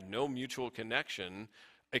Jews had no mutual connection,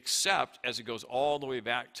 except as it goes all the way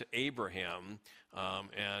back to Abraham,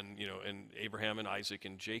 and Abraham and Isaac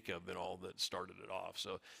and Jacob and all that started it off.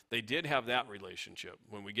 So they did have that relationship.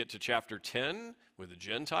 When we get to chapter 10 with the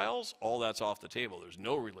Gentiles, all that's off the table. There's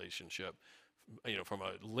no relationship, from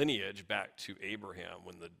a lineage back to Abraham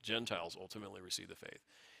when the Gentiles ultimately received the faith.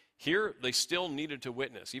 Here, they still needed to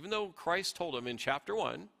witness. Even though Christ told them in chapter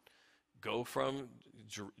 1, go from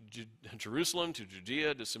Jerusalem to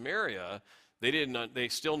Judea to Samaria, they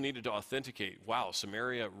still needed to authenticate, wow,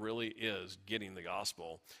 Samaria really is getting the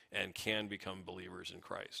gospel and can become believers in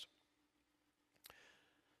Christ.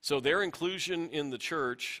 So their inclusion in the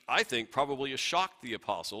church, I think, probably has shocked the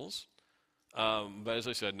apostles. But as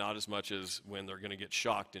I said, not as much as when they're going to get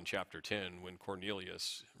shocked in chapter 10 when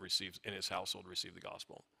Cornelius and his household received the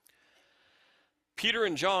gospel. Peter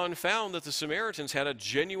and John found that the Samaritans had a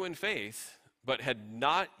genuine faith, but had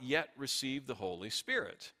not yet received the Holy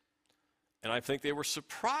Spirit. And I think they were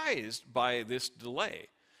surprised by this delay.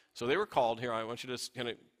 So they were called here. I want you to kind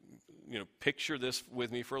of, picture this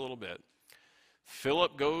with me for a little bit.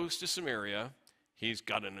 Philip goes to Samaria. He's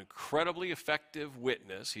got an incredibly effective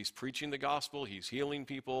witness. He's preaching the gospel. He's healing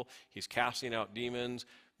people. He's casting out demons.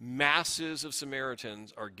 Masses of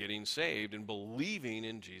Samaritans are getting saved and believing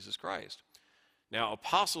in Jesus Christ. Now,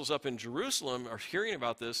 apostles up in Jerusalem are hearing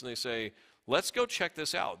about this, and they say, let's go check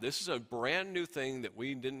this out. This is a brand new thing that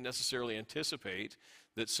we didn't necessarily anticipate,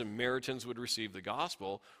 that Samaritans would receive the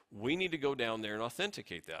gospel. We need to go down there and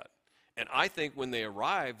authenticate that. And I think when they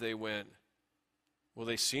arrived, they went, well,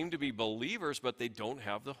 they seem to be believers, but they don't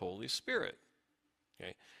have the Holy Spirit.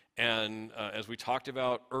 Okay? And as we talked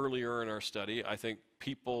about earlier in our study, I think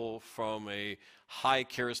people from a high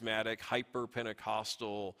charismatic,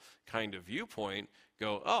 hyper-Pentecostal kind of viewpoint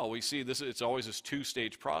go, oh, we see this, it's always this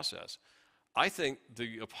two-stage process. I think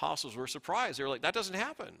the apostles were surprised. They were like, that doesn't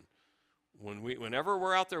happen. Whenever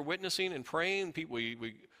we're out there witnessing and praying,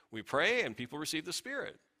 we pray and people receive the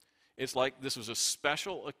Spirit. It's like this was a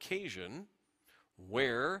special occasion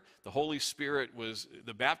where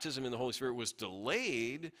the baptism in the Holy Spirit was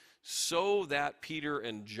delayed so that Peter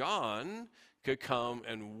and John could come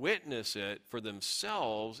and witness it for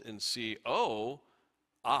themselves and see, the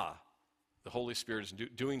Holy Spirit is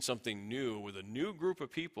doing something new with a new group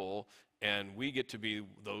of people, and we get to be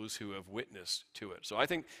those who have witnessed to it. So I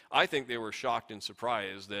think they were shocked and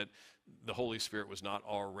surprised that the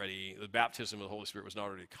baptism of the Holy Spirit was not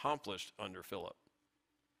already accomplished under Philip.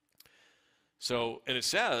 So, and it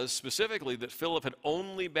says specifically that Philip had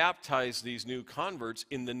only baptized these new converts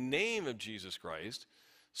in the name of Jesus Christ,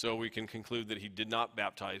 so we can conclude that he did not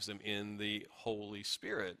baptize them in the Holy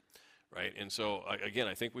Spirit, right? And so, again,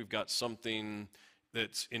 I think we've got something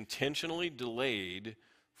that's intentionally delayed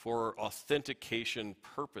for authentication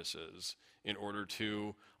purposes in order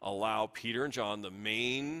to allow Peter and John, the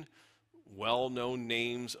main well-known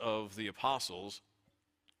names of the apostles,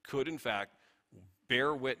 could in fact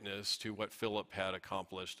bear witness to what Philip had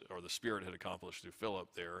accomplished, or the Spirit had accomplished through Philip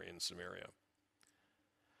there in Samaria.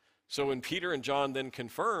 So when Peter and John then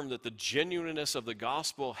confirmed that the genuineness of the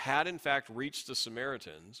gospel had in fact reached the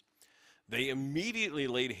Samaritans, they immediately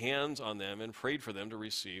laid hands on them and prayed for them to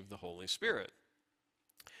receive the Holy Spirit.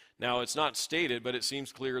 Now, it's not stated, but it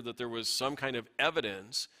seems clear that there was some kind of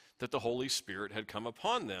evidence that the Holy Spirit had come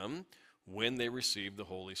upon them when they received the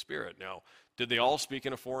Holy Spirit. Now, did they all speak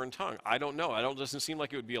in a foreign tongue? I don't know. It doesn't seem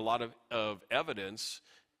like it would be a lot of evidence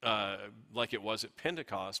like it was at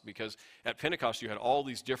Pentecost, because at Pentecost you had all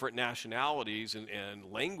these different nationalities and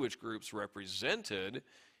language groups represented,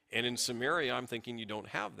 and in Samaria I'm thinking you don't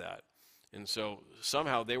have that. And so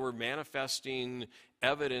somehow they were manifesting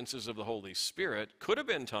evidences of the Holy Spirit. Could have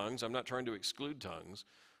been tongues. I'm not trying to exclude tongues,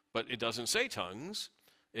 but it doesn't say tongues.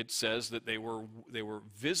 It says that they were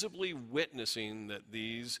visibly witnessing that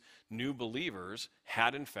these new believers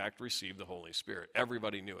had in fact received the Holy Spirit.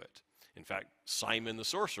 Everybody knew it. In fact, Simon the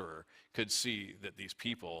sorcerer could see that these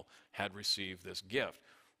people had received this gift.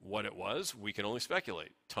 What it was, we can only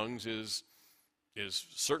speculate. Tongues is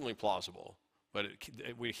certainly plausible, but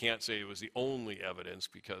we can't say it was the only evidence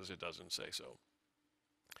because it doesn't say so.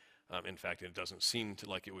 In fact, it doesn't seem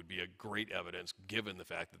like it would be a great evidence given the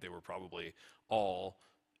fact that they were probably all,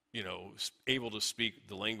 able to speak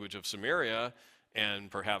the language of Samaria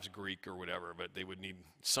and perhaps Greek or whatever, but they would need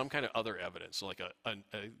some kind of other evidence, so like a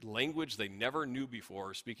language they never knew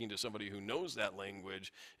before, speaking to somebody who knows that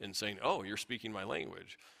language and saying, oh, you're speaking my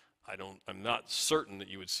language. I'm not certain that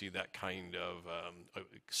you would see that kind of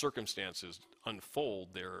circumstances unfold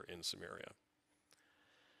there in Samaria.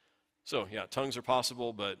 So yeah, tongues are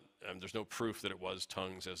possible, but there's no proof that it was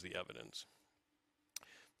tongues as the evidence.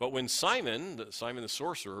 But when Simon the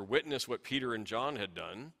sorcerer, witnessed what Peter and John had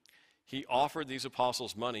done, he offered these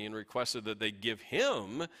apostles money and requested that they give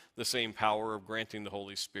him the same power of granting the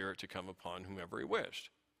Holy Spirit to come upon whomever he wished.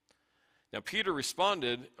 Now, Peter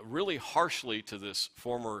responded really harshly to this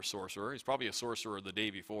former sorcerer. He's probably a sorcerer the day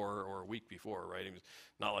before or a week before, right? It was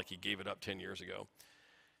not like he gave it up 10 years ago.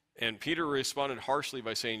 And Peter responded harshly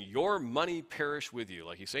by saying, "Your money perish with you."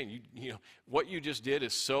 Like he's saying, you know, what you just did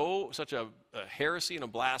is such a heresy and a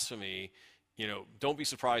blasphemy. You know, don't be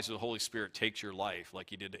surprised if the Holy Spirit takes your life like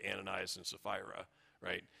he did to Ananias and Sapphira,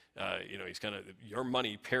 right? You know, he's kind of, your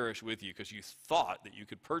money perish with you because you thought that you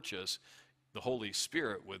could purchase the Holy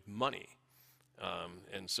Spirit with money.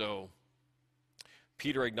 And so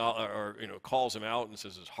Peter calls him out and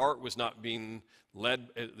says his heart was being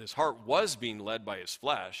led by his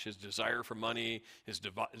flesh, his desire for money, his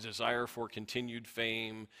desire for continued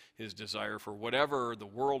fame, his desire for whatever the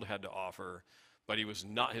world had to offer. But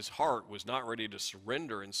his heart was not ready to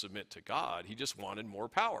surrender and submit to God. He just wanted more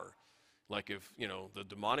power. Like if, you know, the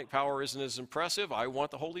demonic power isn't as impressive, I want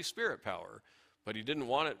the Holy Spirit power. But he didn't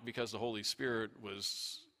want it because the Holy Spirit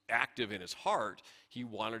was active in his heart. He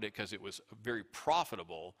wanted it because it was very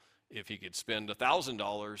profitable. If he could spend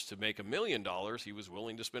 $1,000 to make $1 million, he was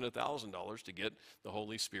willing to spend $1,000 to get the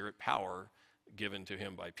Holy Spirit power given to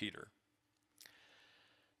him by Peter.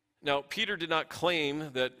 Now, Peter did not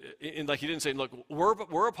claim that, like he didn't say, look,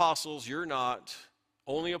 we're apostles, you're not.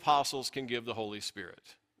 Only apostles can give the Holy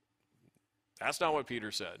Spirit. That's not what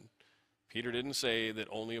Peter said. Peter didn't say that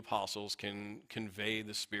only apostles can convey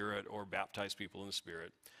the Spirit or baptize people in the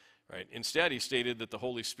Spirit. Right? Instead, he stated that the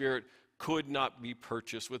Holy Spirit could not be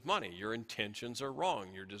purchased with money. Your intentions are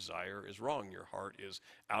wrong. Your desire is wrong. Your heart is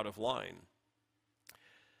out of line.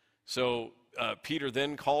 So Peter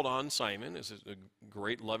then called on Simon. This is a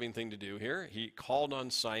great loving thing to do here. He called on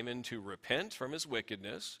Simon to repent from his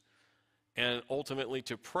wickedness and ultimately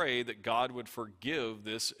to pray that God would forgive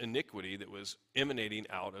this iniquity that was emanating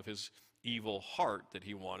out of his evil heart, that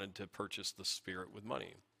he wanted to purchase the Spirit with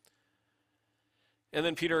money. And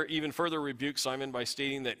then Peter even further rebuked Simon by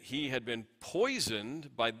stating that he had been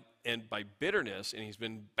poisoned by bitterness, and he's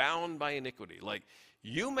been bound by iniquity. Like,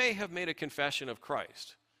 you may have made a confession of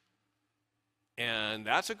Christ, and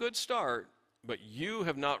that's a good start, but you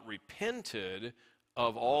have not repented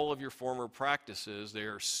of all of your former practices. They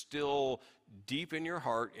are still deep in your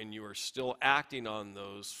heart, and you are still acting on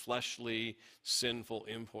those fleshly, sinful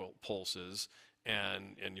impulses,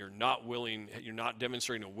 and you're not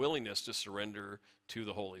demonstrating a willingness to surrender to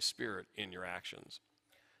the Holy Spirit in your actions.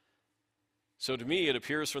 So to me, it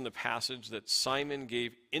appears from the passage that Simon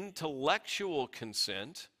gave intellectual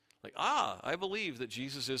consent, like, I believe that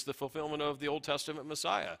Jesus is the fulfillment of the Old Testament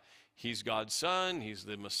Messiah. He's God's Son, he's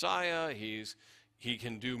the Messiah, he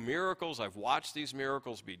can do miracles, I've watched these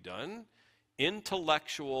miracles be done.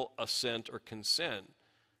 Intellectual assent or consent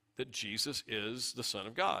that Jesus is the Son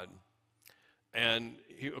of God. And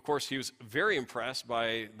of course, he was very impressed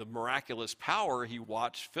by the miraculous power he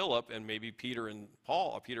watched Philip and maybe Peter and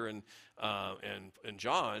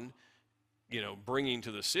John, bringing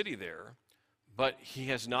to the city there. But he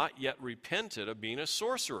has not yet repented of being a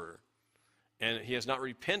sorcerer, and he has not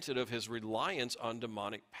repented of his reliance on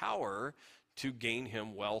demonic power to gain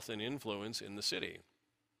him wealth and influence in the city.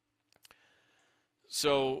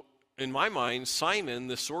 So, in my mind, Simon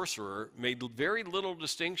the sorcerer made very little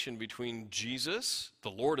distinction between Jesus, the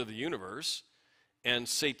Lord of the universe, and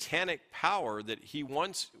satanic power that he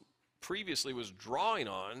once previously was drawing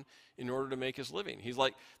on in order to make his living. He's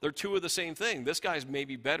like, they're two of the same thing. This guy's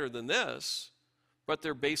maybe better than this, but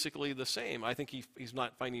they're basically the same. I think he's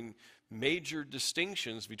not finding major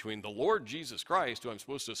distinctions between the Lord Jesus Christ, who I'm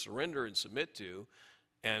supposed to surrender and submit to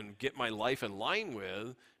and get my life in line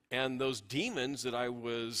with, and those demons that I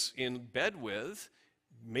was in bed with,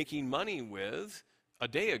 making money with a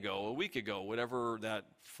day ago, a week ago, whatever that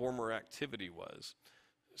former activity was.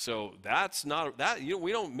 So that's not that.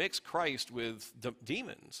 We don't mix Christ with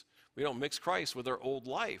demons. We don't mix Christ with our old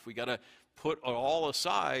life. We got to put it all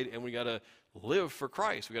aside, and we got to live for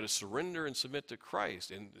Christ. We got to surrender and submit to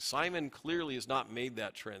Christ. And Simon clearly has not made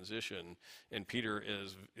that transition, and Peter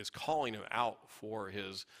is calling him out for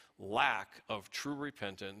his lack of true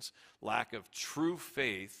repentance, lack of true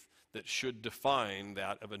faith that should define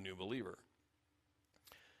that of a new believer.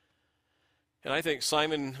 And I think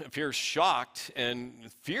Simon appears shocked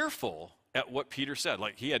and fearful at what Peter said.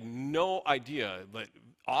 Like, he had no idea that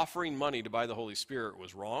offering money to buy the Holy Spirit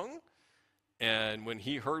was wrong. And when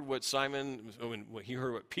he heard what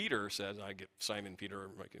Peter said, I get Simon, Peter,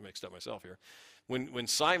 mixed up myself here. When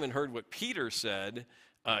Simon heard what Peter said,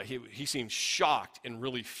 he seemed shocked and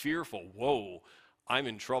really fearful. Whoa, I'm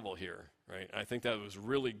in trouble here, right? I think that was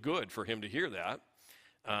really good for him to hear that.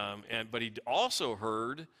 But he also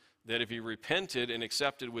heard that if he repented and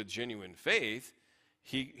accepted with genuine faith,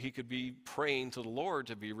 he could be praying to the Lord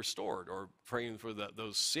to be restored, or praying for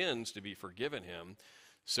those sins to be forgiven him.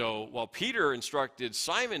 So while Peter instructed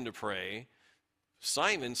Simon to pray,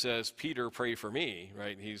 Simon says, Peter, pray for me,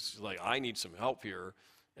 right? He's like, I need some help here.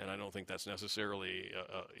 And I don't think that's necessarily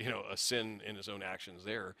a sin in his own actions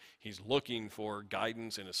there. He's looking for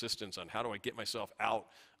guidance and assistance on how do I get myself out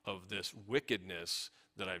of this wickedness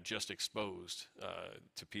that I've just exposed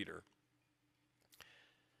to Peter.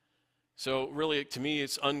 So really, to me,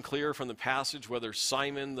 it's unclear from the passage whether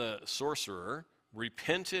Simon the sorcerer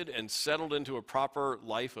repented and settled into a proper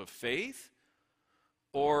life of faith,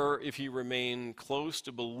 or if he remained close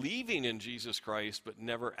to believing in Jesus Christ but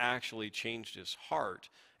never actually changed his heart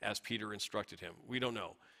as Peter instructed him. We don't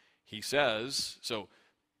know. He says, so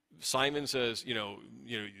Simon says,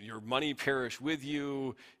 your money perish with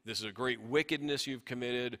you. This is a great wickedness you've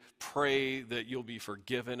committed. Pray that you'll be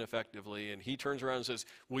forgiven effectively. And he turns around and says,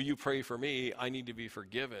 will you pray for me? I need to be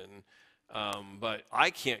forgiven. But I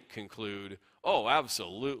can't conclude, oh,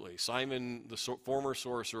 absolutely. Simon, the former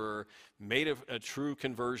sorcerer, made a true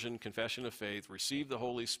conversion, confession of faith, received the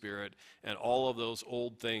Holy Spirit, and all of those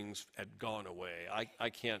old things had gone away. I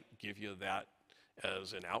can't give you that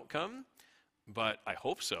as an outcome, but I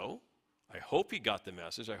hope so. I hope he got the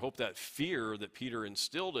message. I hope that fear that Peter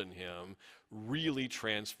instilled in him really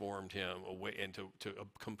transformed him away and to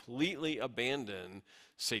completely abandon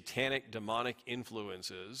satanic, demonic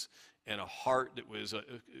influences and a heart that was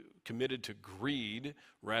committed to greed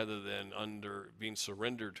rather than being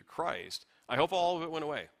surrendered to Christ. I hope all of it went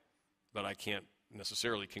away, but I can't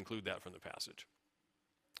necessarily conclude that from the passage.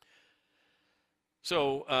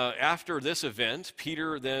 So after this event,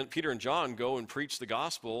 Peter and John go and preach the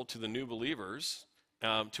gospel to the new believers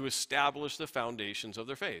to establish the foundations of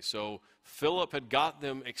their faith. So Philip had got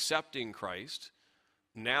them accepting Christ.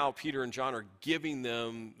 Now Peter and John are giving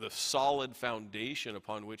them the solid foundation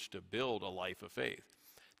upon which to build a life of faith,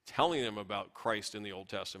 telling them about Christ in the Old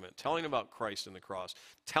Testament, telling them about Christ in the cross,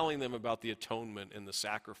 telling them about the atonement and the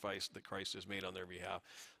sacrifice that Christ has made on their behalf,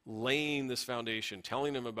 laying this foundation,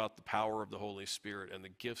 telling them about the power of the Holy Spirit and the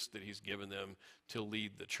gifts that he's given them to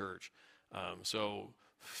lead the church. So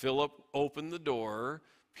Philip opened the door.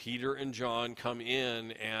 Peter and John come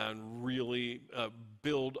in and really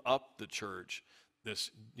build up the church.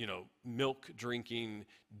 This, milk-drinking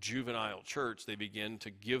juvenile church, they begin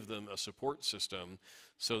to give them a support system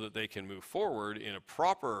so that they can move forward in a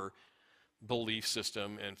proper belief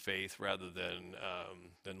system and faith, rather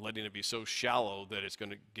than letting it be so shallow that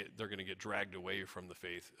they're going to get dragged away from the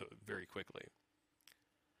faith very quickly.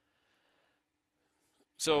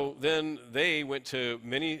 So then they went to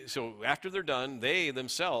so after they're done, they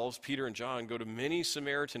themselves, Peter and John, go to many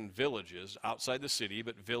Samaritan villages outside the city,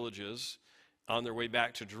 but villages on their way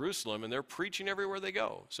back to Jerusalem, and they're preaching everywhere they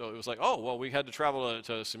go. So it was like, oh, well, we had to travel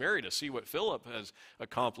to Samaria to see what Philip has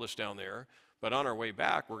accomplished down there. But on our way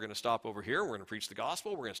back, we're going to stop over here, we're going to preach the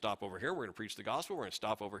gospel, we're going to stop over here, we're going to preach the gospel, we're going to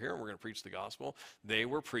stop over here, and we're going to preach the gospel. They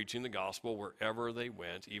were preaching the gospel wherever they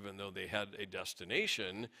went, even though they had a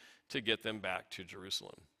destination to get them back to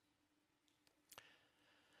Jerusalem.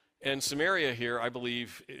 And Samaria here, I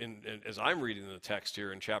believe, as I'm reading the text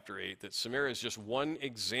here in chapter 8, that Samaria is just one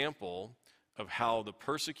example of how the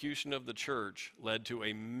persecution of the church led to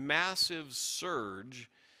a massive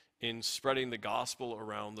surge in spreading the gospel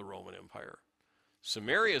around the Roman Empire.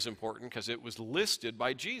 Samaria is important because it was listed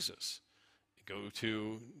by Jesus. Go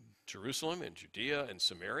to Jerusalem and Judea and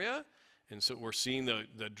Samaria, and so we're seeing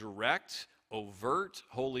the direct, overt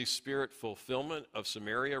Holy Spirit fulfillment of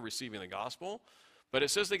Samaria receiving the gospel, but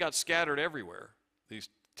it says they got scattered everywhere. These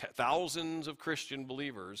thousands of Christian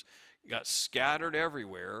believers got scattered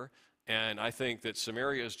everywhere. And I think that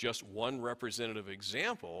Samaria is just one representative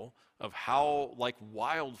example of how, like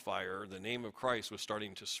wildfire, the name of Christ was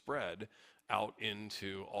starting to spread out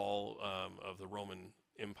into all of the Roman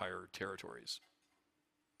Empire territories.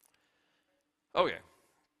 Okay,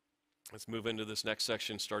 let's move into this next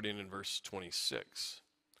section starting in verse 26.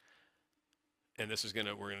 And this is we're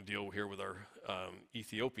going to deal here with our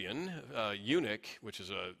Ethiopian eunuch, which is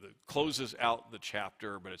that closes out the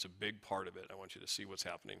chapter, but it's a big part of it. I want you to see what's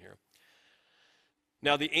happening here.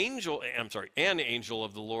 Now an angel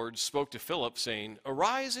of the Lord spoke to Philip, saying,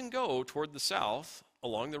 "Arise and go toward the south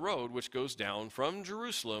along the road which goes down from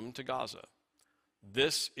Jerusalem to Gaza.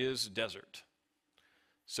 This is desert.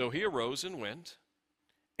 So he arose and went,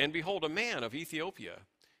 and behold, a man of Ethiopia,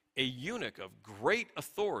 a eunuch of great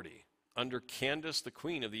authority under Candace, the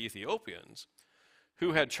queen of the Ethiopians,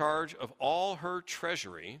 who had charge of all her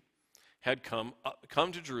treasury, had come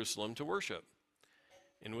to Jerusalem to worship,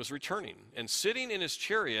 and was returning. And sitting in his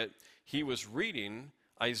chariot, he was reading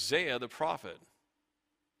Isaiah the prophet.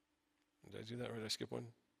 Did I do that or did I skip one?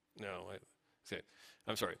 No,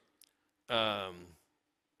 I'm sorry. Let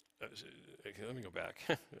me go back.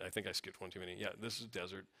 I think I skipped one too many. Yeah, this is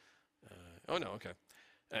desert. Okay.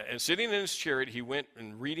 And sitting in his chariot, he went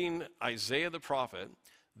and reading Isaiah the prophet.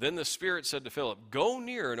 Then the Spirit said to Philip, "Go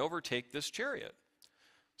near and overtake this chariot."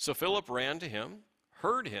 So Philip ran to him,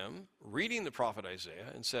 heard him reading the prophet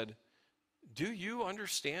Isaiah, and said, "Do you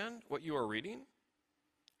understand what you are reading?"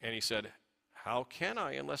 And he said, "How can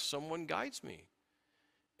I unless someone guides me?"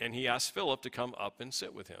 And he asked Philip to come up and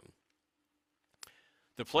sit with him.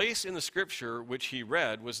 The place in the scripture which he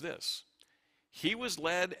read was this: "He was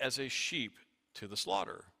led as a sheep to the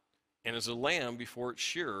slaughter, and as a lamb before its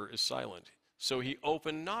shearer is silent, so he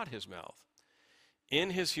opened not his mouth.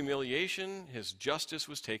 In his humiliation his justice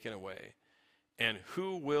was taken away. And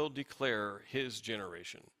who will declare his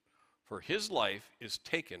generation? For his life is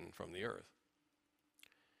taken from the earth."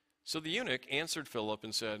 So the eunuch answered Philip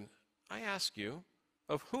and said, "I ask you,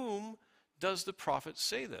 of whom does the prophet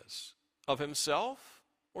say this? Of himself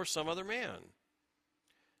or some other man?"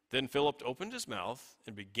 Then Philip opened his mouth,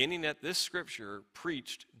 and beginning at this scripture,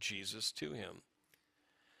 preached Jesus to him.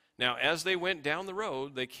 Now, as they went down the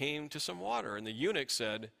road, they came to some water, and the eunuch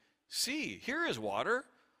said, "See, here is water.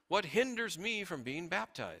 What hinders me from being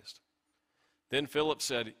baptized?" Then Philip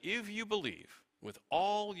said, "If you believe with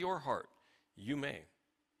all your heart, you may."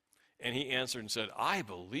 And he answered and said, "I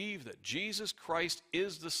believe that Jesus Christ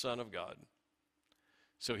is the Son of God."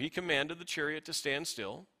 So he commanded the chariot to stand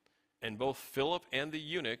still, and both Philip and the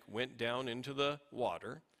eunuch went down into the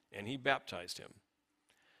water, and he baptized him.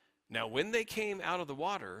 Now when they came out of the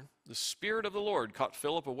water, the Spirit of the Lord caught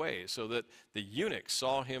Philip away, so that the eunuch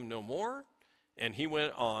saw him no more, and he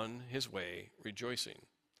went on his way rejoicing.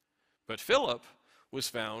 But Philip was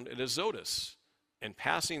found at Azotus, and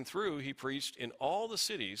passing through, he preached in all the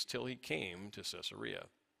cities till he came to Caesarea.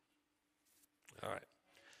 All right.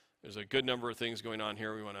 There's a good number of things going on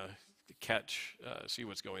here. We want to see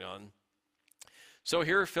what's going on. So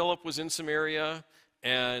here Philip was in Samaria,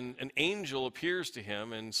 and an angel appears to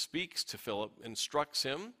him and speaks to Philip, instructs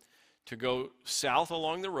him to go south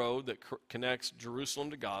along the road that connects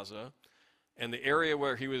Jerusalem to Gaza. And the area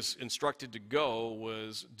where he was instructed to go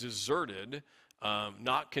was deserted,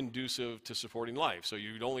 not conducive to supporting life. So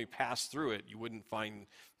you'd only pass through it. You wouldn't find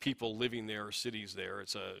people living there or cities there.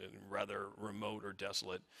 It's a rather remote or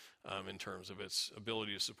desolate in terms of its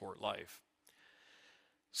ability to support life.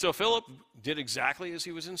 So Philip did exactly as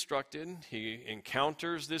he was instructed. He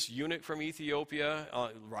encounters this eunuch from Ethiopia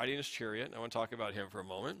riding his chariot. I want to talk about him for a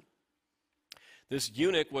moment. This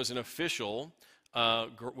eunuch was an official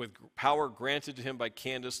with power granted to him by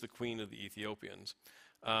Candace, the queen of the Ethiopians.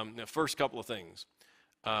 The first couple of things.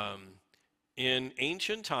 In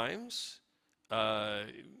ancient times,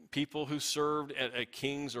 people who served at a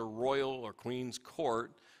king's or royal or queen's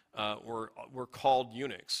court were called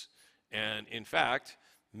eunuchs. And in fact,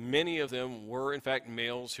 many of them were in fact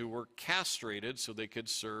males who were castrated so they could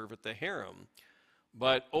serve at the harem.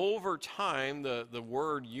 But over time, the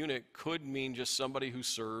word eunuch could mean just somebody who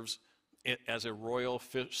serves as a royal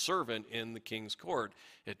servant in the king's court.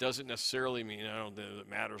 It doesn't necessarily mean, I don't think it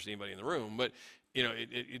matters to anybody in the room, but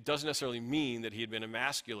it doesn't necessarily mean that he had been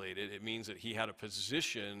emasculated. It means that he had a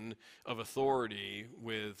position of authority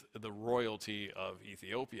with the royalty of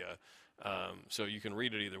Ethiopia. So you can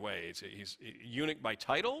read it either way. He's eunuch by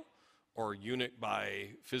title or eunuch by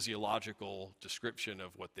physiological description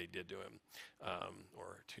of what they did to him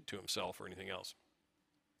or to himself or anything else.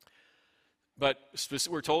 But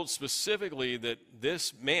we're told specifically that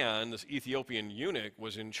this man, this Ethiopian eunuch,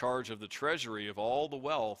 was in charge of the treasury of all the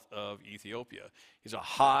wealth of Ethiopia. He's a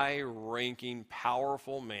high-ranking,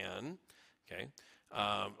 powerful man,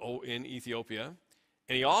 in Ethiopia.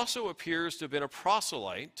 And he also appears to have been a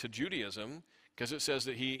proselyte to Judaism, because it says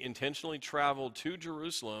that he intentionally traveled to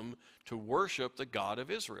Jerusalem to worship the God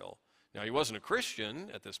of Israel. Now, he wasn't a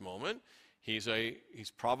Christian at this moment. He's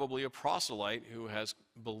probably a proselyte who has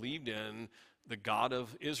believed in the God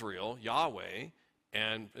of Israel, Yahweh,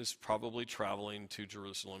 and is probably traveling to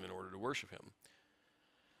Jerusalem in order to worship him.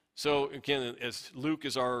 So again, as Luke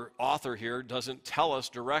is our author here, doesn't tell us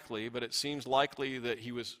directly, but it seems likely that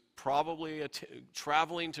he was probably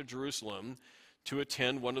traveling to Jerusalem to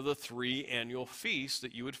attend one of the 3 annual feasts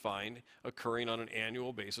that you would find occurring on an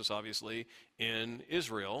annual basis, obviously, in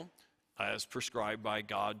Israel, as prescribed by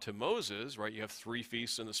God to Moses, right? You have 3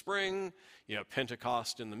 feasts in the spring, you have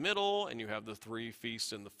Pentecost in the middle, and you have the 3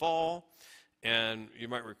 feasts in the fall. And you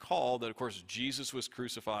might recall that, of course, Jesus was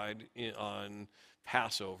crucified on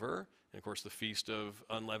Passover, and of course the Feast of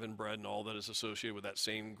Unleavened Bread and all that is associated with that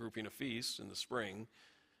same grouping of feasts in the spring.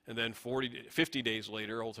 And then 50 days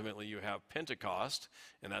later, ultimately, you have Pentecost,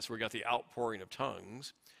 and that's where we got the outpouring of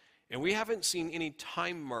tongues. And we haven't seen any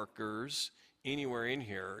time markers anywhere in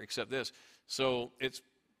here except this. So it's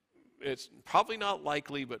probably not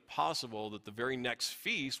likely, but possible that the very next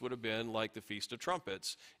feast would have been like the Feast of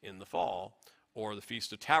Trumpets in the fall, or the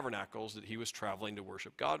Feast of Tabernacles that he was traveling to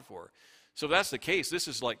worship God for. So if that's the case, this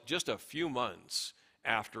is like just a few months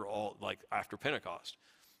after Pentecost.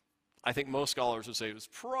 I think most scholars would say it was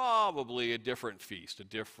probably a different feast, a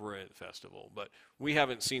different festival, but we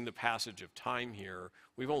haven't seen the passage of time here.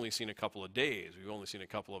 We've only seen a couple of days. We've only seen a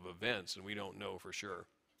couple of events, and we don't know for sure.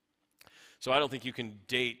 So I don't think you can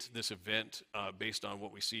date this event based on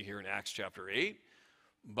what we see here in Acts chapter 8,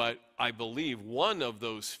 but I believe one of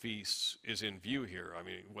those feasts is in view here. I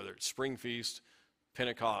mean, whether it's spring feast,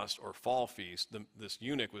 Pentecost, or fall feast, this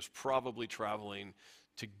eunuch was probably traveling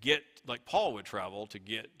to get, like Paul would travel, to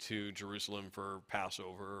get to Jerusalem for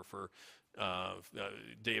Passover or for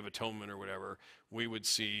Day of Atonement or whatever. We would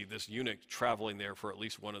see this eunuch traveling there for at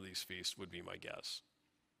least one of these feasts would be my guess.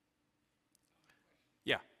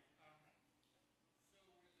 Yeah.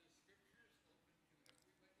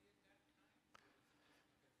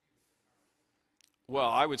 Well,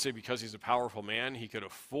 I would say because he's a powerful man, he could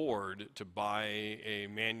afford to buy a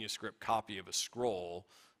manuscript copy of a scroll.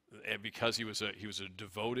 And because he was a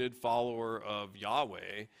devoted follower of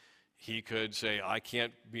Yahweh, he could say, I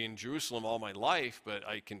can't be in Jerusalem all my life, but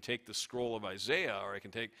I can take the scroll of Isaiah, or I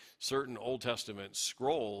can take certain Old Testament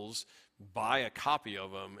scrolls, buy a copy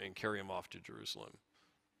of them, and carry them off to Jerusalem.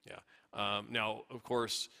 Yeah. Now, of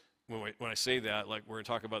course, when I say that, like we're going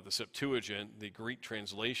to talk about the Septuagint, the Greek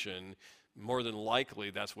translation, more than likely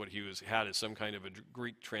that's what he had as some kind of a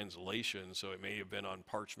Greek translation, so it may have been on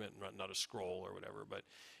parchment, not a scroll or whatever. But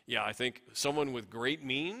yeah, I think someone with great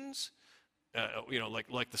means,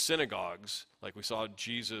 like the synagogues, like we saw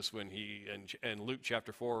Jesus when he, and Luke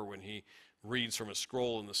chapter 4, when he reads from a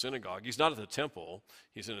scroll in the synagogue. He's not at the temple,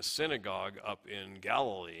 he's in a synagogue up in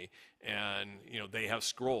Galilee, and they have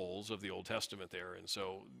scrolls of the Old Testament there, and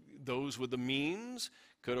so those with the means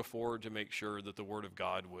could afford to make sure that the Word of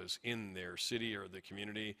God was in their city or the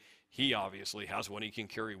community. He obviously has one he can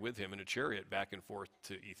carry with him in a chariot back and forth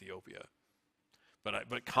to Ethiopia.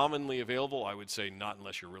 But commonly available, I would say not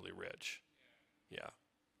unless you're really rich. Yeah.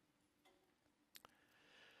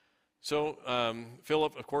 So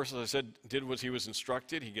Philip, of course, as I said, did what he was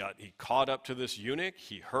instructed. He caught up to this eunuch.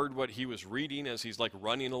 He heard what he was reading as he's like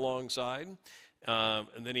running alongside. And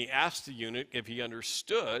then he asked the eunuch if he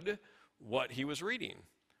understood what he was reading.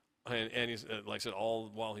 And he's, like I said,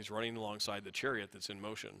 all while he's running alongside the chariot that's in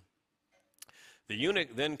motion. The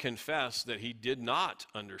eunuch then confessed that he did not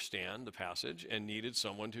understand the passage and needed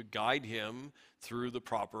someone to guide him through the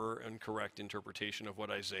proper and correct interpretation of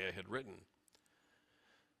what Isaiah had written.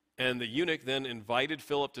 And the eunuch then invited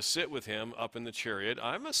Philip to sit with him up in the chariot.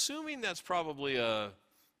 I'm assuming that's probably a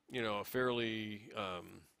fairly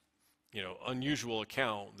unusual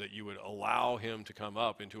account that you would allow him to come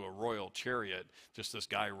up into a royal chariot, just this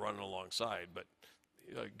guy running alongside. But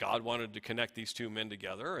God wanted to connect these two men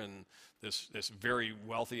together, and this very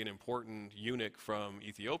wealthy and important eunuch from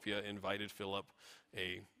Ethiopia invited Philip,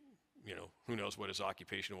 who knows what his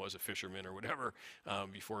occupation was, a fisherman or whatever,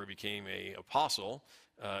 before he became an apostle,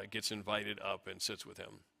 gets invited up and sits with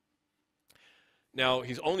him. Now,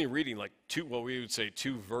 he's only reading like two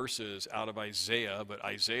verses out of Isaiah, but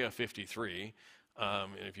Isaiah 53,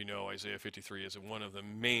 and if you know, Isaiah 53 is one of the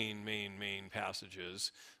main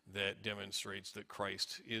passages that demonstrates that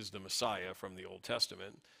Christ is the Messiah from the Old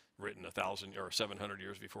Testament, written 1,000 or 700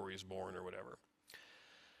 years before he was born or whatever.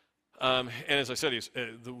 And as I said,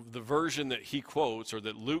 the version that he quotes, or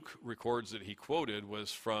that Luke records that he quoted,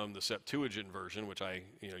 was from the Septuagint version, which I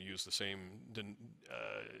use the same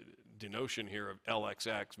denotion here of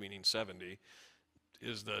LXX, meaning 70,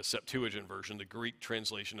 is the Septuagint version, the Greek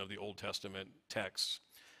translation of the Old Testament texts.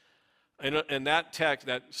 And that text,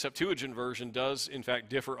 that Septuagint version, does in fact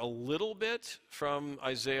differ a little bit from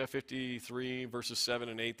Isaiah 53 verses 7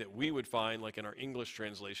 and 8 that we would find like in our English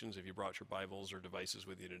translations if you brought your Bibles or devices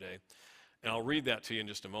with you today. And I'll read that to you in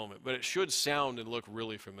just a moment, but it should sound and look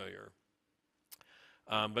really familiar.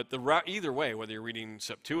 But either way, whether you're reading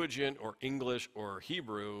Septuagint or English or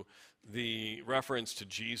Hebrew, the reference to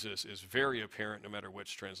Jesus is very apparent no matter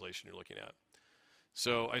which translation you're looking at.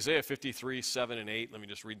 So Isaiah 53, 7 and 8, let me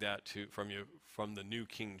just read that from the New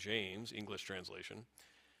King James, English translation.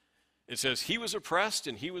 It says, "He was oppressed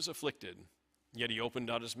and he was afflicted, yet he opened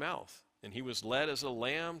not his mouth. And he was led as a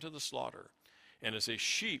lamb to the slaughter, and as a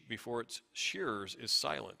sheep before its shearers is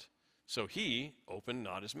silent. So he opened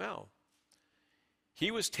not his mouth.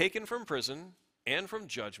 He was taken from prison and from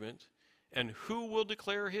judgment, and who will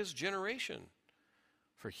declare his generation?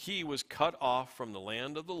 For he was cut off from the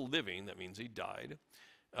land of the living," that means he died,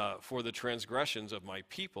 "for the transgressions of my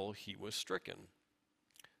people he was stricken."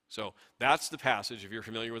 So that's the passage. If you're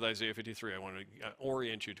familiar with Isaiah 53, I want to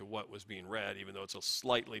orient you to what was being read, even though it's a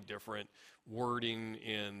slightly different wording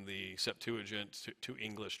in the Septuagint to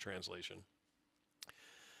English translation.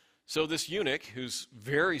 So this eunuch, who's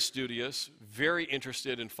very studious, very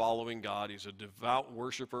interested in following God, he's a devout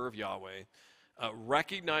worshiper of Yahweh,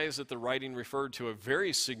 recognized that the writing referred to a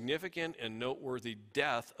very significant and noteworthy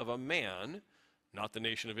death of a man, not the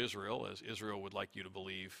nation of Israel, as Israel would like you to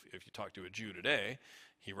believe if you talk to a Jew today.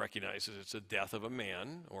 He recognizes it's a death of a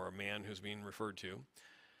man, or a man who's being referred to.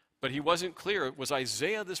 But he wasn't clear. Was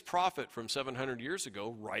Isaiah, this prophet from 700 years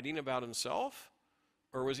ago, writing about himself?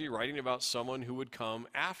 Or was he writing about someone who would come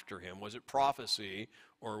after him? Was it prophecy,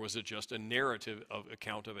 or was it just a narrative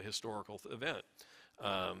account of a historical event?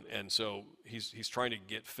 And so he's trying to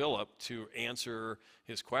get Philip to answer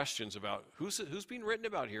his questions about who's being written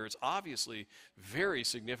about here. It's obviously very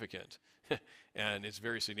significant. And it's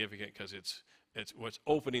very significant because it's what's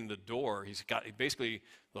opening the door. Basically,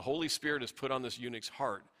 the Holy Spirit has put on this eunuch's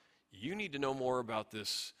heart. You need to know more about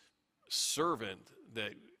this servant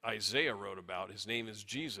that Isaiah wrote about. His name is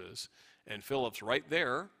Jesus. And Philip's right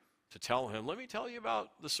there to tell him, let me tell you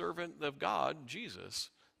about the servant of God, Jesus,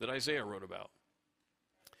 that Isaiah wrote about.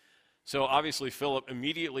 So obviously Philip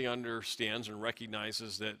immediately understands and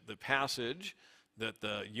recognizes that the passage that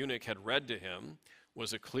the eunuch had read to him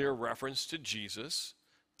was a clear reference to Jesus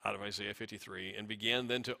out of Isaiah 53, and began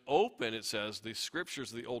then to open, it says, the scriptures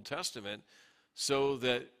of the Old Testament so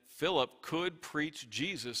that Philip could preach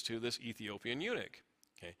Jesus to this Ethiopian eunuch.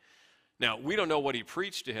 Okay. Now, we don't know what he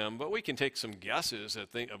preached to him, but we can take some guesses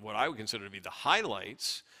of what I would consider to be the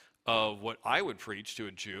highlights of what I would preach to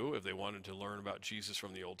a Jew if they wanted to learn about Jesus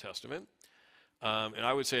from the Old Testament. And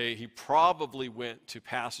I would say he probably went to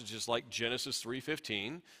passages like Genesis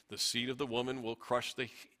 3:15, the seed of the woman will crush the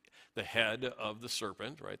head of the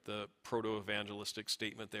serpent, right? The proto-evangelistic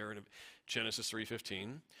statement there in Genesis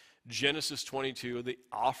 3:15. Genesis 22, the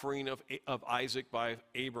offering of Isaac by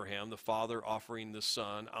Abraham, the father offering the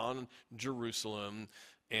son on Jerusalem,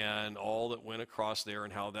 and all that went across there,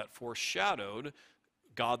 and how that foreshadowed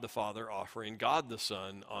God the Father offering God the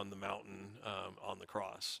Son on the mountain on the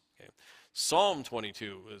cross. Okay. Psalm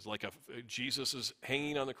 22 is like Jesus is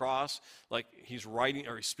hanging on the cross, like he's writing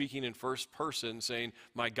or he's speaking in first person, saying,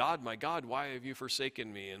 my God, why have you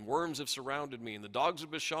forsaken me? And worms have surrounded me, and the dogs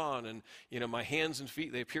of Bashan, and my hands and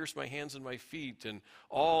feet, they pierced my hands and my feet, and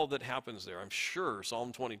all that happens there. I'm sure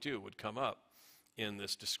Psalm 22 would come up in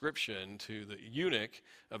this description to the eunuch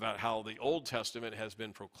about how the Old Testament has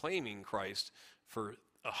been proclaiming Christ for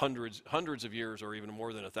hundreds of years, or even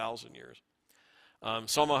more than 1,000 years.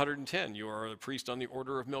 Psalm 110, you are a priest on the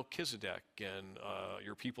order of Melchizedek, and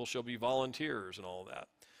your people shall be volunteers, and all that.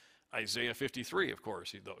 Isaiah 53, of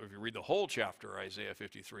course, if you read the whole chapter, Isaiah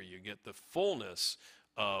 53, you get the fullness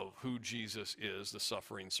of who Jesus is, the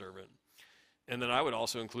suffering servant. And then I would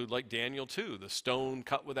also include like Daniel 2, the stone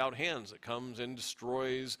cut without hands that comes and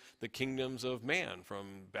destroys the kingdoms of man,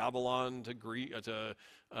 from Babylon to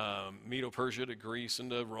Medo-Persia to Greece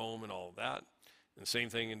and to Rome and all of that. And same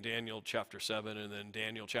thing in Daniel chapter 7, and then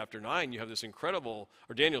Daniel chapter 9, you have this incredible,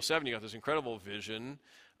 or Daniel 7, you have this incredible vision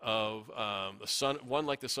of one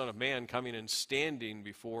like the Son of Man coming and standing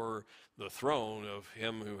before the throne of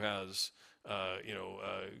him who has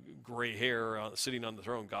gray hair sitting on the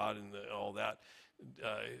throne, God, and all that.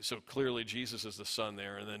 So clearly Jesus is the Son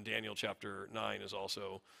there. And then Daniel chapter 9 is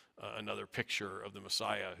also another picture of the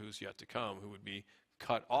Messiah who's yet to come, who would be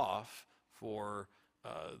cut off for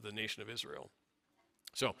the nation of Israel.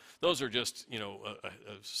 So those are just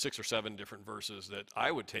 6 or 7 different verses that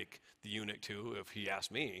I would take the eunuch to if he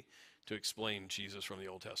asked me to explain Jesus from the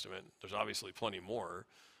Old Testament. There's obviously plenty more,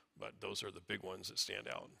 but those are the big ones that stand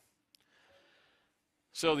out.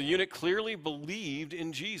 So the eunuch clearly believed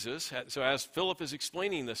in Jesus. So as Philip is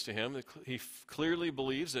explaining this to him, he clearly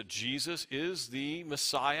believes that Jesus is the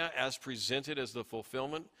Messiah as presented as the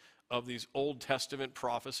fulfillment of these Old Testament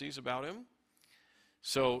prophecies about him.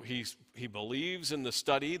 So he believes in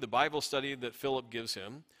the Bible study that Philip gives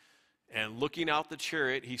him. And looking out the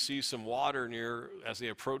chariot, he sees some water near as they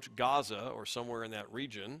approach Gaza or somewhere in that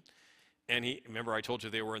region. And remember I told you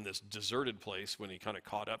they were in this deserted place when he kind of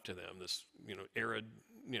caught up to them, this, arid,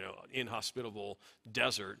 inhospitable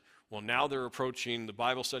desert. Well, now they're approaching, the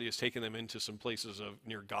Bible study has taken them into some places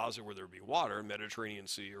near Gaza where there would be water, Mediterranean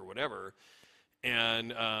Sea or whatever.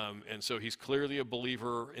 And so he's clearly a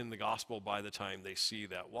believer in the gospel by the time they see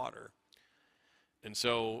that water. And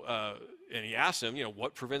so, and he asked him,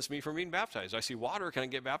 what prevents me from being baptized? I see water, can I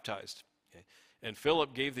get baptized? Okay. And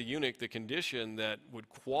Philip gave the eunuch the condition that would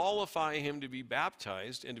qualify him to be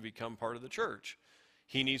baptized and to become part of the church.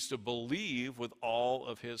 He needs to believe with all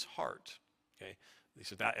of his heart. Okay. He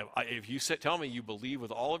said, that if you tell me you believe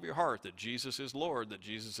with all of your heart that Jesus is Lord, that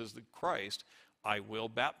Jesus is the Christ, I will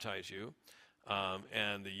baptize you.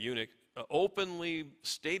 And the eunuch openly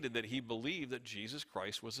stated that he believed that Jesus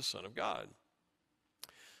Christ was the Son of God.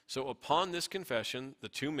 So upon this confession, the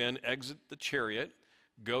two men exit the chariot,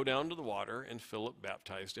 go down to the water, and Philip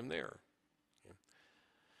baptized him there.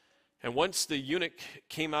 And once the eunuch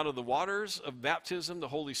came out of the waters of baptism, the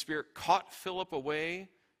Holy Spirit caught Philip away.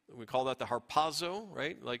 We call that the harpazo,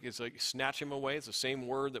 right? It's like snatch him away. It's the same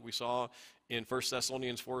word that we saw in 1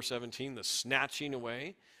 Thessalonians 4:17, the snatching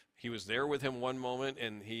away. He was there with him one moment,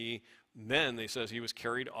 and then they says he was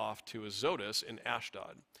carried off to Azotus in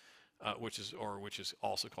Ashdod. Which is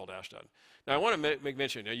also called Ashdod. Now I want to make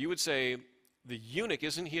mention. Now you would say the eunuch,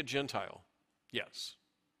 isn't he a Gentile? Yes.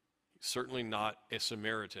 Certainly not a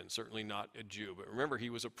Samaritan, certainly not a Jew. But remember, he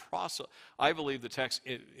was a proselyte. I believe the text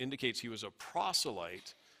indicates he was a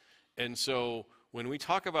proselyte. And so when we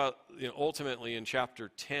talk about ultimately in chapter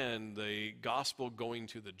 10, the gospel going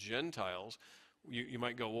to the Gentiles, you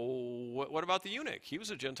might go, well, what about the eunuch? He was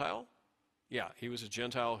a Gentile. Yeah, he was a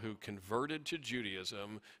Gentile who converted to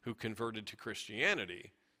Judaism, who converted to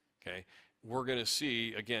Christianity. Okay, we're going to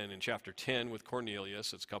see, again, in chapter 10 with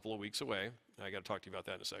Cornelius, it's a couple of weeks away. I got to talk to you about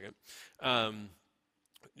that in a second.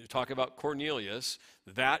 You talk about Cornelius,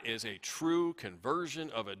 that is a true conversion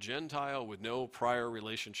of a Gentile with no prior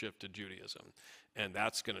relationship to Judaism. And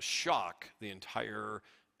that's going to shock the entire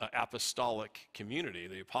apostolic community.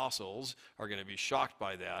 The apostles are going to be shocked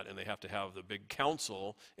by that, and they have to have the big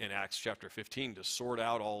council in Acts chapter 15 to sort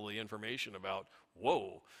out all the information about,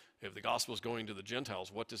 whoa, if the gospel is going to the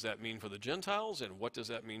Gentiles, what does that mean for the Gentiles, and what does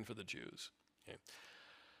that mean for the Jews? Okay.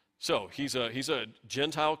 So he's a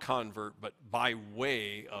Gentile convert, but by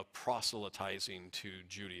way of proselytizing to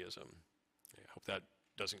Judaism. I hope that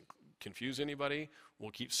doesn't confuse anybody.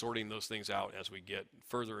 We'll keep sorting those things out as we get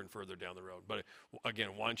further and further down the road. But again,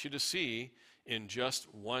 I want you to see in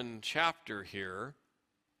just one chapter here,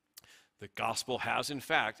 the gospel has, in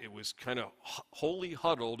fact, it was kind of wholly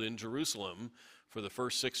huddled in Jerusalem for the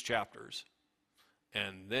first 6 chapters.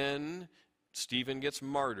 And then Stephen gets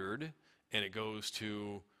martyred, and it goes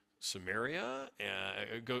to Samaria, and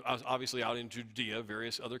it goes obviously out in Judea,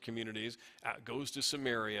 various other communities, goes to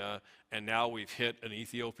Samaria, and now we've hit an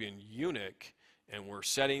Ethiopian eunuch, and we're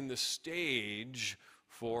setting the stage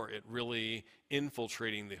for it really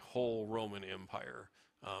infiltrating the whole Roman Empire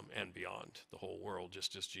and beyond, the whole world,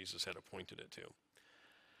 just as Jesus had appointed it to.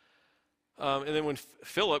 And then when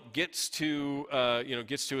Philip gets to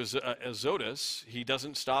Azotus, he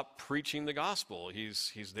doesn't stop preaching the gospel.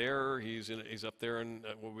 He's there. He's up there in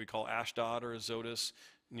what we call Ashdod or Azotus,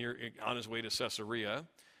 on his way to Caesarea,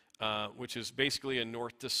 which is basically a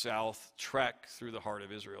north to south trek through the heart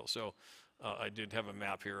of Israel. So I did have a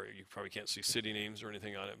map here. You probably can't see city names or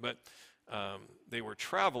anything on it, but they were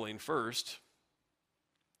traveling first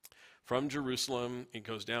from Jerusalem. It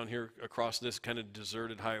goes down here across this kind of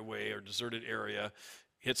deserted highway or deserted area,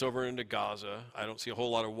 hits over into Gaza. I don't see a whole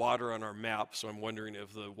lot of water on our map, so I'm wondering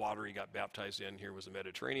if the water he got baptized in here was the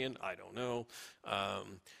Mediterranean. I don't know.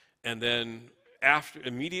 And then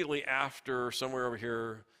immediately after, somewhere over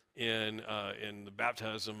here in the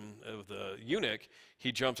baptism of the eunuch,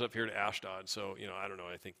 he jumps up here to Ashdod. So, I don't know,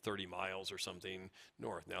 I think 30 miles or something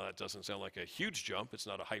north. Now, that doesn't sound like a huge jump. It's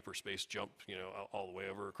not a hyperspace jump, all the way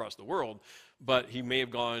over across the world. But he may have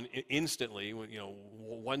gone instantly.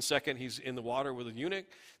 1 second he's in the water with a eunuch.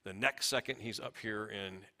 The next second he's up here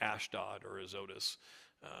in Ashdod or Azotus.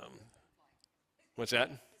 What's that?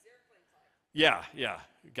 Yeah.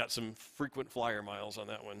 Got some frequent flyer miles on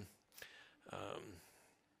that one.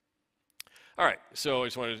 All right, so I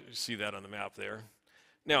just wanted to see that on the map there.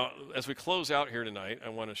 Now, as we close out here tonight, I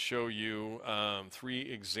want to show you 3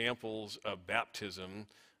 examples of baptism.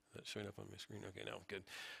 That's showing up on my screen? Okay, no, good.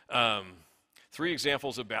 3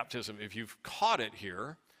 examples of baptism. If you've caught it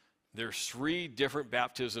here, There's three different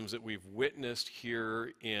baptisms that we've witnessed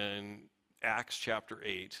here in Acts chapter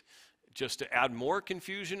 8, just to add more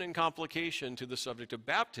confusion and complication to the subject of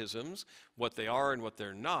baptisms, what they are and what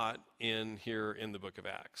they're not here in the book of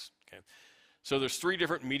Acts. Okay. So there's three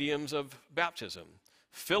different mediums of baptism.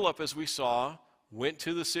 Philip, as we saw, went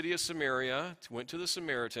to the city of Samaria, went to the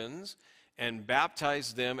Samaritans, and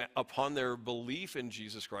baptized them upon their belief in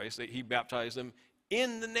Jesus Christ. That he baptized them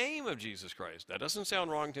in the name of Jesus Christ. That doesn't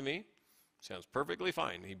sound wrong to me. Sounds perfectly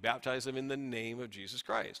fine. He baptized them in the name of Jesus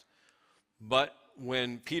Christ. But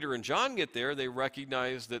when Peter and John get there, they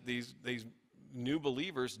recognize that these new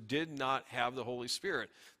believers did not have the Holy Spirit.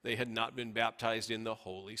 They had not been baptized in the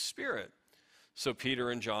Holy Spirit. So Peter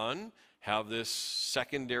and John have this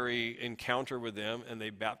secondary encounter with them, and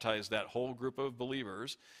they baptize that whole group of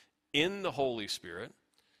believers in the Holy Spirit.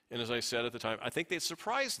 And as I said at the time, I think they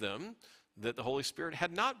surprised them that the Holy Spirit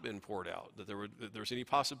had not been poured out, that there was any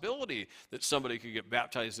possibility that somebody could get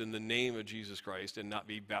baptized in the name of Jesus Christ and not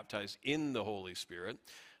be baptized in the Holy Spirit.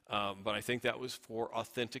 But I think that was for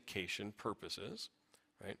authentication purposes,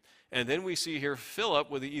 right? And then we see here Philip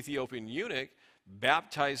with the Ethiopian eunuch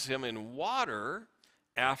baptize him in water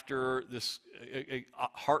after this a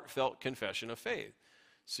heartfelt confession of faith.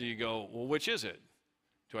 So you go, well, which is it?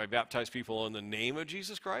 Do I baptize people in the name of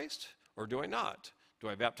Jesus Christ, or do I not? Do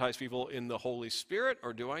I baptize people in the Holy Spirit,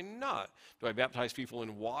 or do I not? Do I baptize people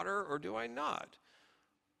in water, or do I not?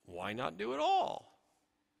 Why not do it all,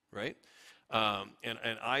 right?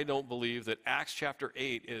 And I don't believe that Acts chapter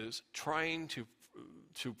 8 is trying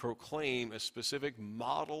to proclaim a specific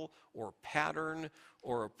model or pattern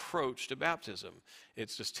or approach to baptism.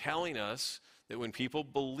 It's just telling us that when people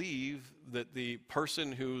believe that the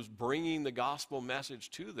person who's bringing the gospel message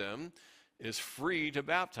to them is free to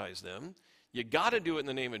baptize them, you got to do it in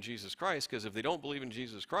the name of Jesus Christ, because if they don't believe in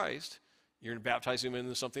Jesus Christ, you're baptizing them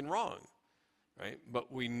into something wrong, right?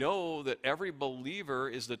 But we know that every believer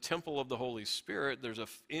is the temple of the Holy Spirit. There's an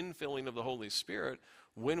infilling of the Holy Spirit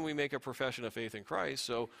when we make a profession of faith in Christ,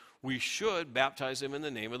 so we should baptize them in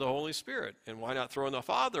the name of the Holy Spirit. And why not throw in the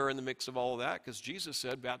Father in the mix of all of that? Because Jesus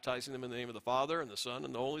said baptizing them in the name of the Father and the Son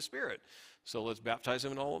and the Holy Spirit. So let's baptize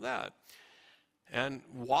them in all of that. And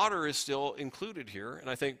water is still included here. And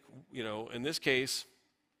I think, in this case,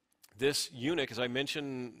 this eunuch, as I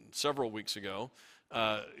mentioned several weeks ago,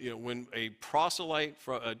 when a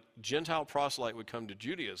Gentile proselyte would come to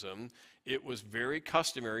Judaism, it was very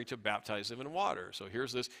customary to baptize them in water. So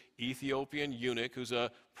here's this Ethiopian eunuch who's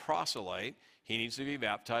a proselyte. He needs to be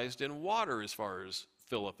baptized in water as far as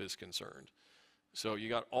Philip is concerned. So you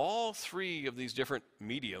got all three of these different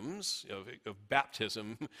mediums of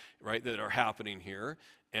baptism, right, that are happening here.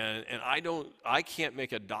 And I can't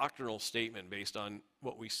make a doctrinal statement based on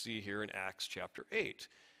what we see here in Acts chapter 8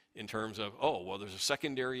 in terms of, there's a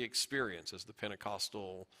secondary experience, as the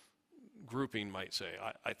Pentecostal grouping might say.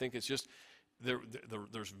 I think it's just,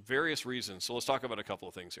 there's various reasons. So let's talk about a couple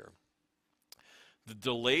of things here. The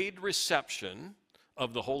delayed reception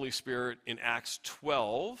of the Holy Spirit in Acts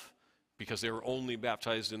 12, because they were only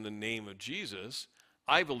baptized in the name of Jesus,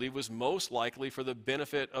 I believe was most likely for the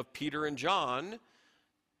benefit of Peter and John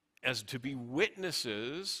as to be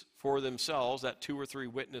witnesses for themselves, that 2 or 3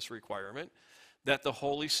 witness requirement, that the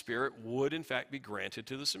Holy Spirit would in fact be granted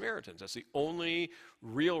to the Samaritans. That's the only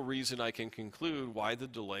real reason I can conclude why the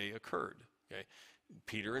delay occurred. Okay?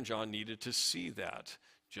 Peter and John needed to see that,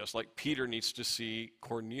 just like Peter needs to see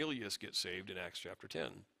Cornelius get saved in Acts chapter 10.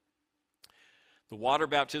 The water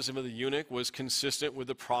baptism of the eunuch was consistent with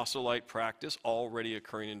the proselyte practice already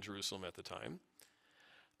occurring in Jerusalem at the time.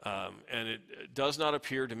 And it does not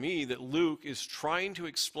appear to me that Luke is trying to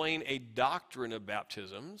explain a doctrine of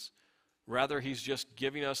baptisms. Rather, he's just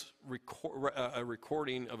giving us a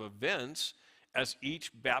recording of events as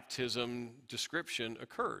each baptism description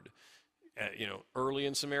occurred. Early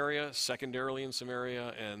in Samaria, secondarily in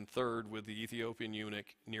Samaria, and third with the Ethiopian eunuch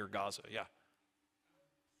near Gaza. Yeah.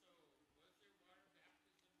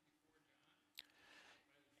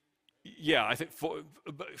 Yeah, I think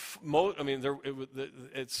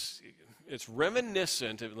it's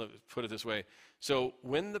reminiscent. Let's put it this way. So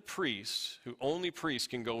when the priests, only priests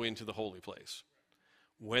can go into the holy place,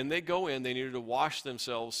 when they go in, they needed to wash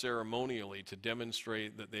themselves ceremonially to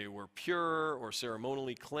demonstrate that they were pure or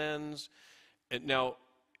ceremonially cleansed. And now,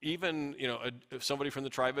 even somebody from the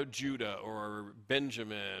tribe of Judah or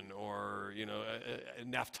Benjamin or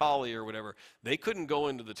Naphtali or whatever, they couldn't go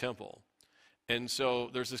into the temple. And so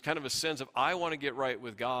there's this kind of a sense of, I want to get right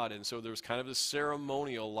with God. And so there's kind of this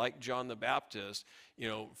ceremonial, like John the Baptist,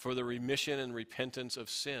 for the remission and repentance of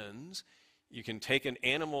sins. You can take an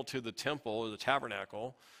animal to the temple or the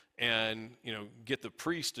tabernacle and get the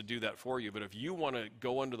priest to do that for you. But if you want to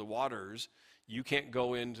go under the waters, you can't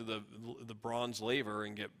go into the bronze laver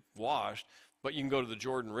and get washed, but you can go to the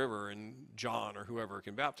Jordan River and John or whoever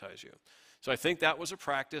can baptize you. So I think that was a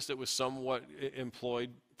practice that was somewhat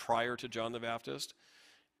employed prior to John the Baptist.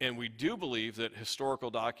 And we do believe that historical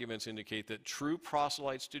documents indicate that true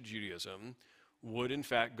proselytes to Judaism would in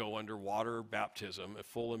fact go under water baptism, a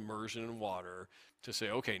full immersion in water, to say,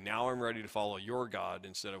 okay, now I'm ready to follow your God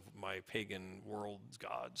instead of my pagan world's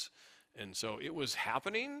gods. And so it was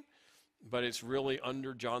happening, but it's really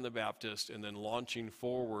under John the Baptist and then launching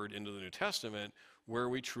forward into the New Testament where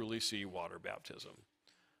we truly see water baptism.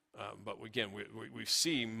 But again, we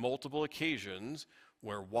see multiple occasions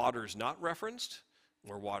where water is not referenced,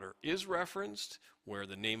 where water is referenced, where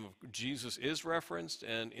the name of Jesus is referenced,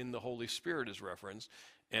 and in the Holy Spirit is referenced.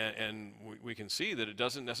 And we can see that it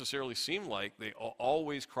doesn't necessarily seem like they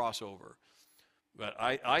always cross over. But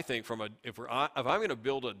I think if I'm going to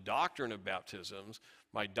build a doctrine of baptisms,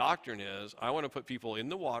 my doctrine is I want to put people in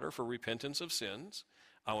the water for repentance of sins.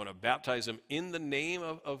 I want to baptize them in the name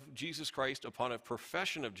of Jesus Christ upon a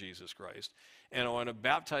profession of Jesus Christ. And I want to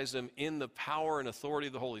baptize them in the power and authority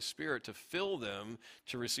of the Holy Spirit to fill them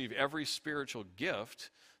to receive every spiritual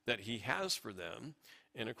gift that he has for them.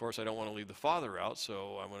 And of course, I don't want to leave the Father out,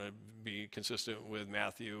 so I want to be consistent with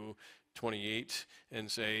Matthew 28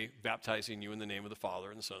 and say, baptizing you in the name of the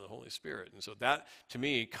Father and the Son and the Holy Spirit. And so that, to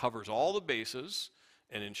me, covers all the bases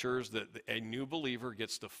and ensures that a new believer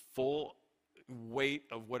gets the full weight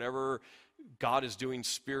of whatever God is doing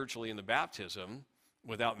spiritually in the baptism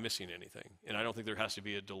without missing anything. And I don't think there has to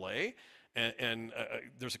be a delay. And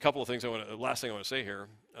there's a couple of things last thing I want to say here.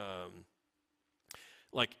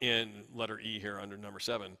 Like in letter E here under number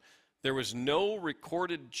 7, there was no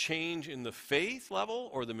recorded change in the faith level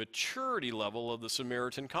or the maturity level of the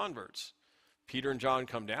Samaritan converts. Peter and John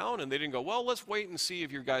come down and they didn't go, well, let's wait and see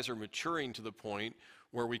if you guys are maturing to the point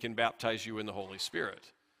where we can baptize you in the Holy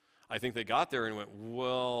Spirit. I think they got there and went,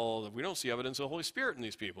 well, we don't see evidence of the Holy Spirit in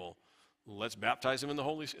these people. Let's baptize them in the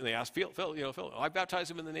Holy Spirit. And they asked Phil, I baptize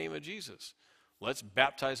them in the name of Jesus. Let's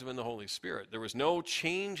baptize them in the Holy Spirit. There was no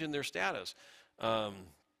change in their status.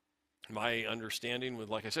 My understanding with,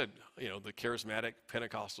 like I said, the charismatic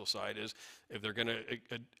Pentecostal side is if they're going to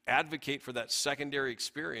advocate for that secondary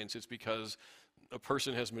experience, it's because a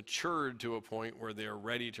person has matured to a point where they're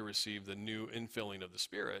ready to receive the new infilling of the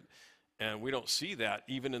Spirit. And we don't see that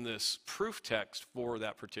even in this proof text for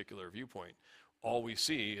that particular viewpoint. All we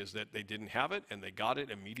see is that they didn't have it, and they got it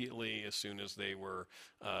immediately as soon as they were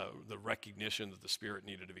the recognition that the Spirit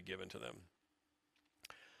needed to be given to them.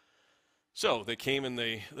 So they came and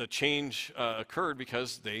the change occurred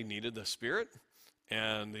because they needed the Spirit,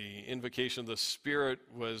 and the invocation of the Spirit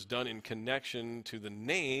was done in connection to the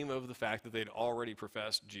name of the fact that they'd already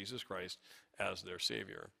professed Jesus Christ as their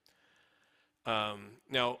Savior.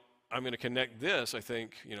 Now, I'm going to connect this, I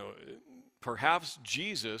think, perhaps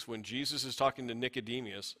Jesus, when Jesus is talking to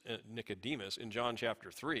Nicodemus in John chapter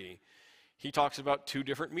 3, he talks about two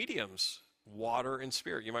different mediums, water and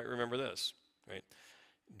spirit. You might remember this, right?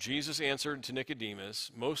 Jesus answered to Nicodemus,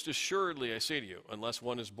 most assuredly I say to you, unless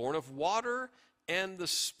one is born of water and the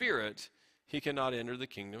Spirit, he cannot enter the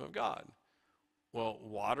kingdom of God. Well,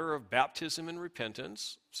 water of baptism and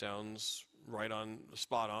repentance sounds right on,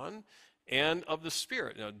 spot on, and of the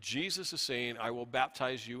Spirit. Now, Jesus is saying, I will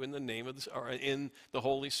baptize you in the name of in the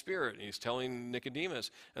Holy Spirit. And he's telling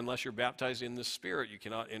Nicodemus, unless you're baptized in the Spirit, you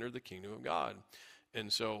cannot enter the kingdom of God.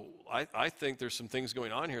 And so I think there's some things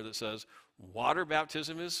going on here that says water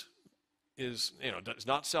baptism is it's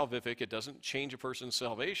not salvific. It doesn't change a person's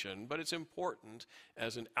salvation, but it's important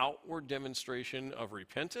as an outward demonstration of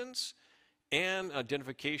repentance and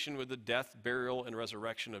identification with the death, burial, and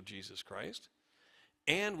resurrection of Jesus Christ.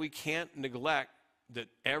 And we can't neglect that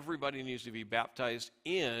everybody needs to be baptized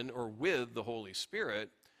in or with the Holy Spirit,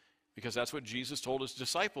 because that's what Jesus told his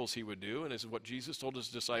disciples he would do, and it's what Jesus told his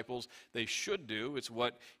disciples they should do. It's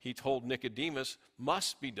what he told Nicodemus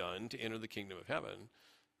must be done to enter the kingdom of heaven.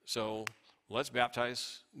 So let's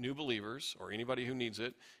baptize new believers, or anybody who needs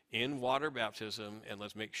it, in water baptism, and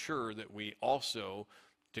let's make sure that we also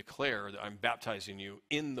declare that I'm baptizing you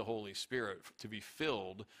in the Holy Spirit to be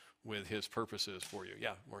filled with his purposes for you.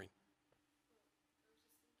 Yeah, Maureen.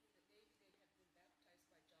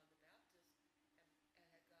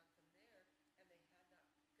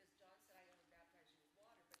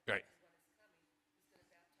 Right.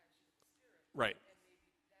 Right.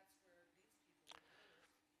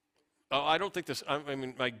 Oh, I don't think this. I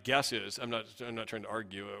mean, my guess is I'm not trying to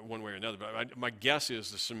argue one way or another, but my guess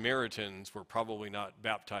is the Samaritans were probably not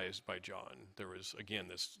baptized by John. There was again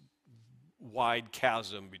this wide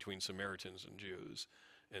chasm between Samaritans and Jews.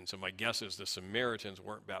 And so my guess is the Samaritans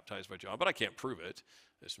weren't baptized by John, but I can't prove it.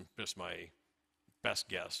 It's just my best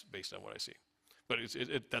guess based on what I see. But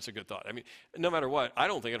that's a good thought. I mean, no matter what, I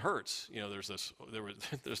don't think it hurts. You know,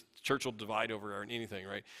 there's church divide over anything,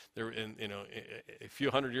 right? A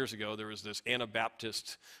few hundred years ago, there was this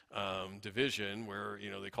Anabaptist division where,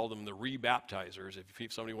 they called them the rebaptizers.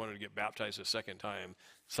 If somebody wanted to get baptized a second time,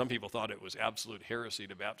 some people thought it was absolute heresy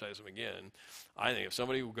to baptize them again. I think if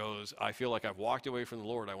somebody goes, I feel like I've walked away from the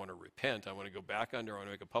Lord, I want to repent, I want to go back under, I want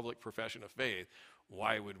to make a public profession of faith,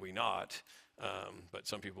 why would we not? But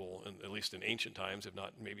some people, at least in ancient times, if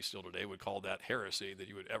not maybe still today, would call that heresy, that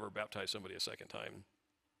you would ever baptize somebody a second time.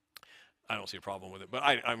 I don't see a problem with it. But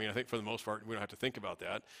I think for the most part, we don't have to think about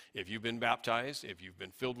that. If you've been baptized, if you've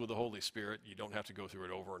been filled with the Holy Spirit, you don't have to go through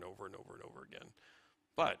it over and over and over and over again.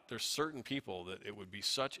 But there's certain people that it would be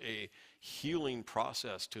such a healing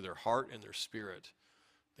process to their heart and their spirit.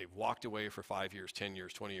 They've walked away for 5 years, 10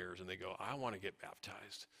 years, 20 years, and they go, I want to get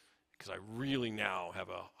baptized because I really now have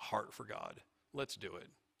a heart for God. Let's do it.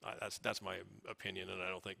 That's my opinion, and I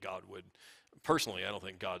don't think God would. Personally, I don't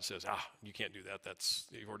think God says, you can't do that.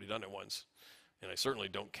 You've already done it once. And I certainly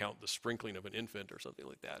don't count the sprinkling of an infant or something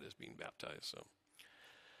like that as being baptized. So,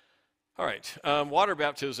 all right. Water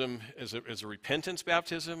baptism is a repentance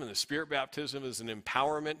baptism, and the Spirit baptism is an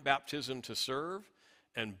empowerment baptism to serve.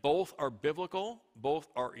 And both are biblical. Both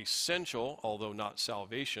are essential, although not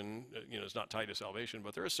salvation. It's not tied to salvation,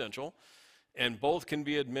 but they're essential. And both can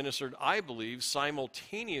be administered, I believe,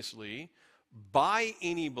 simultaneously by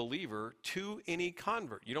any believer to any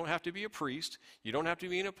convert. You don't have to be a priest. You don't have to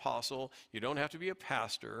be an apostle. You don't have to be a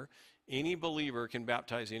pastor. Any believer can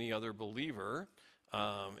baptize any other believer,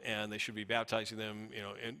 and they should be baptizing them,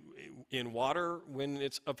 in water when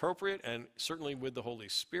it's appropriate, and certainly with the Holy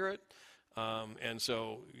Spirit. And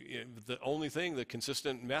so the only thing, the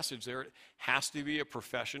consistent message there, has to be a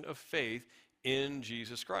profession of faith in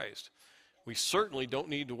Jesus Christ. We certainly don't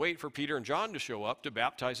need to wait for Peter and John to show up to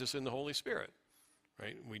baptize us in the Holy Spirit,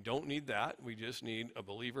 right? We don't need that. We just need a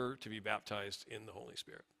believer to be baptized in the Holy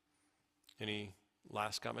Spirit. Any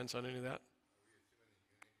last comments on any of that?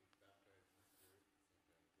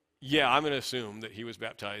 Yeah, I'm going to assume that he was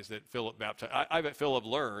baptized, that Philip baptized. I bet Philip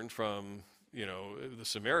learned from, the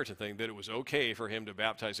Samaritan thing that it was okay for him to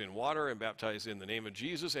baptize in water and baptize in the name of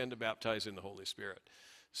Jesus and to baptize in the Holy Spirit.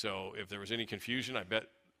 So if there was any confusion, I bet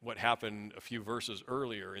what happened a few verses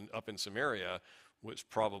earlier up in Samaria was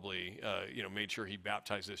probably, made sure he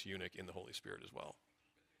baptized this eunuch in the Holy Spirit as well.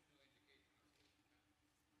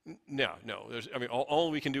 No. All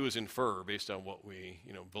we can do is infer based on what we,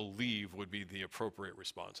 believe would be the appropriate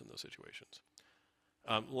response in those situations.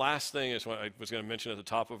 Last thing is what I was going to mention at the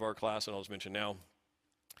top of our class, and I'll just mention now.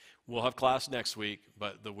 We'll have class next week,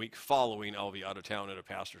 but the week following, I'll be out of town at a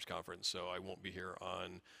pastor's conference, so I won't be here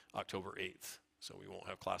on October 8th. So we won't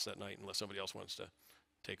have class that night unless somebody else wants to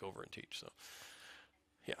take over and teach. So,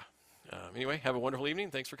 yeah. Anyway, have a wonderful evening.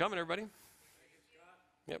 Thanks for coming, everybody.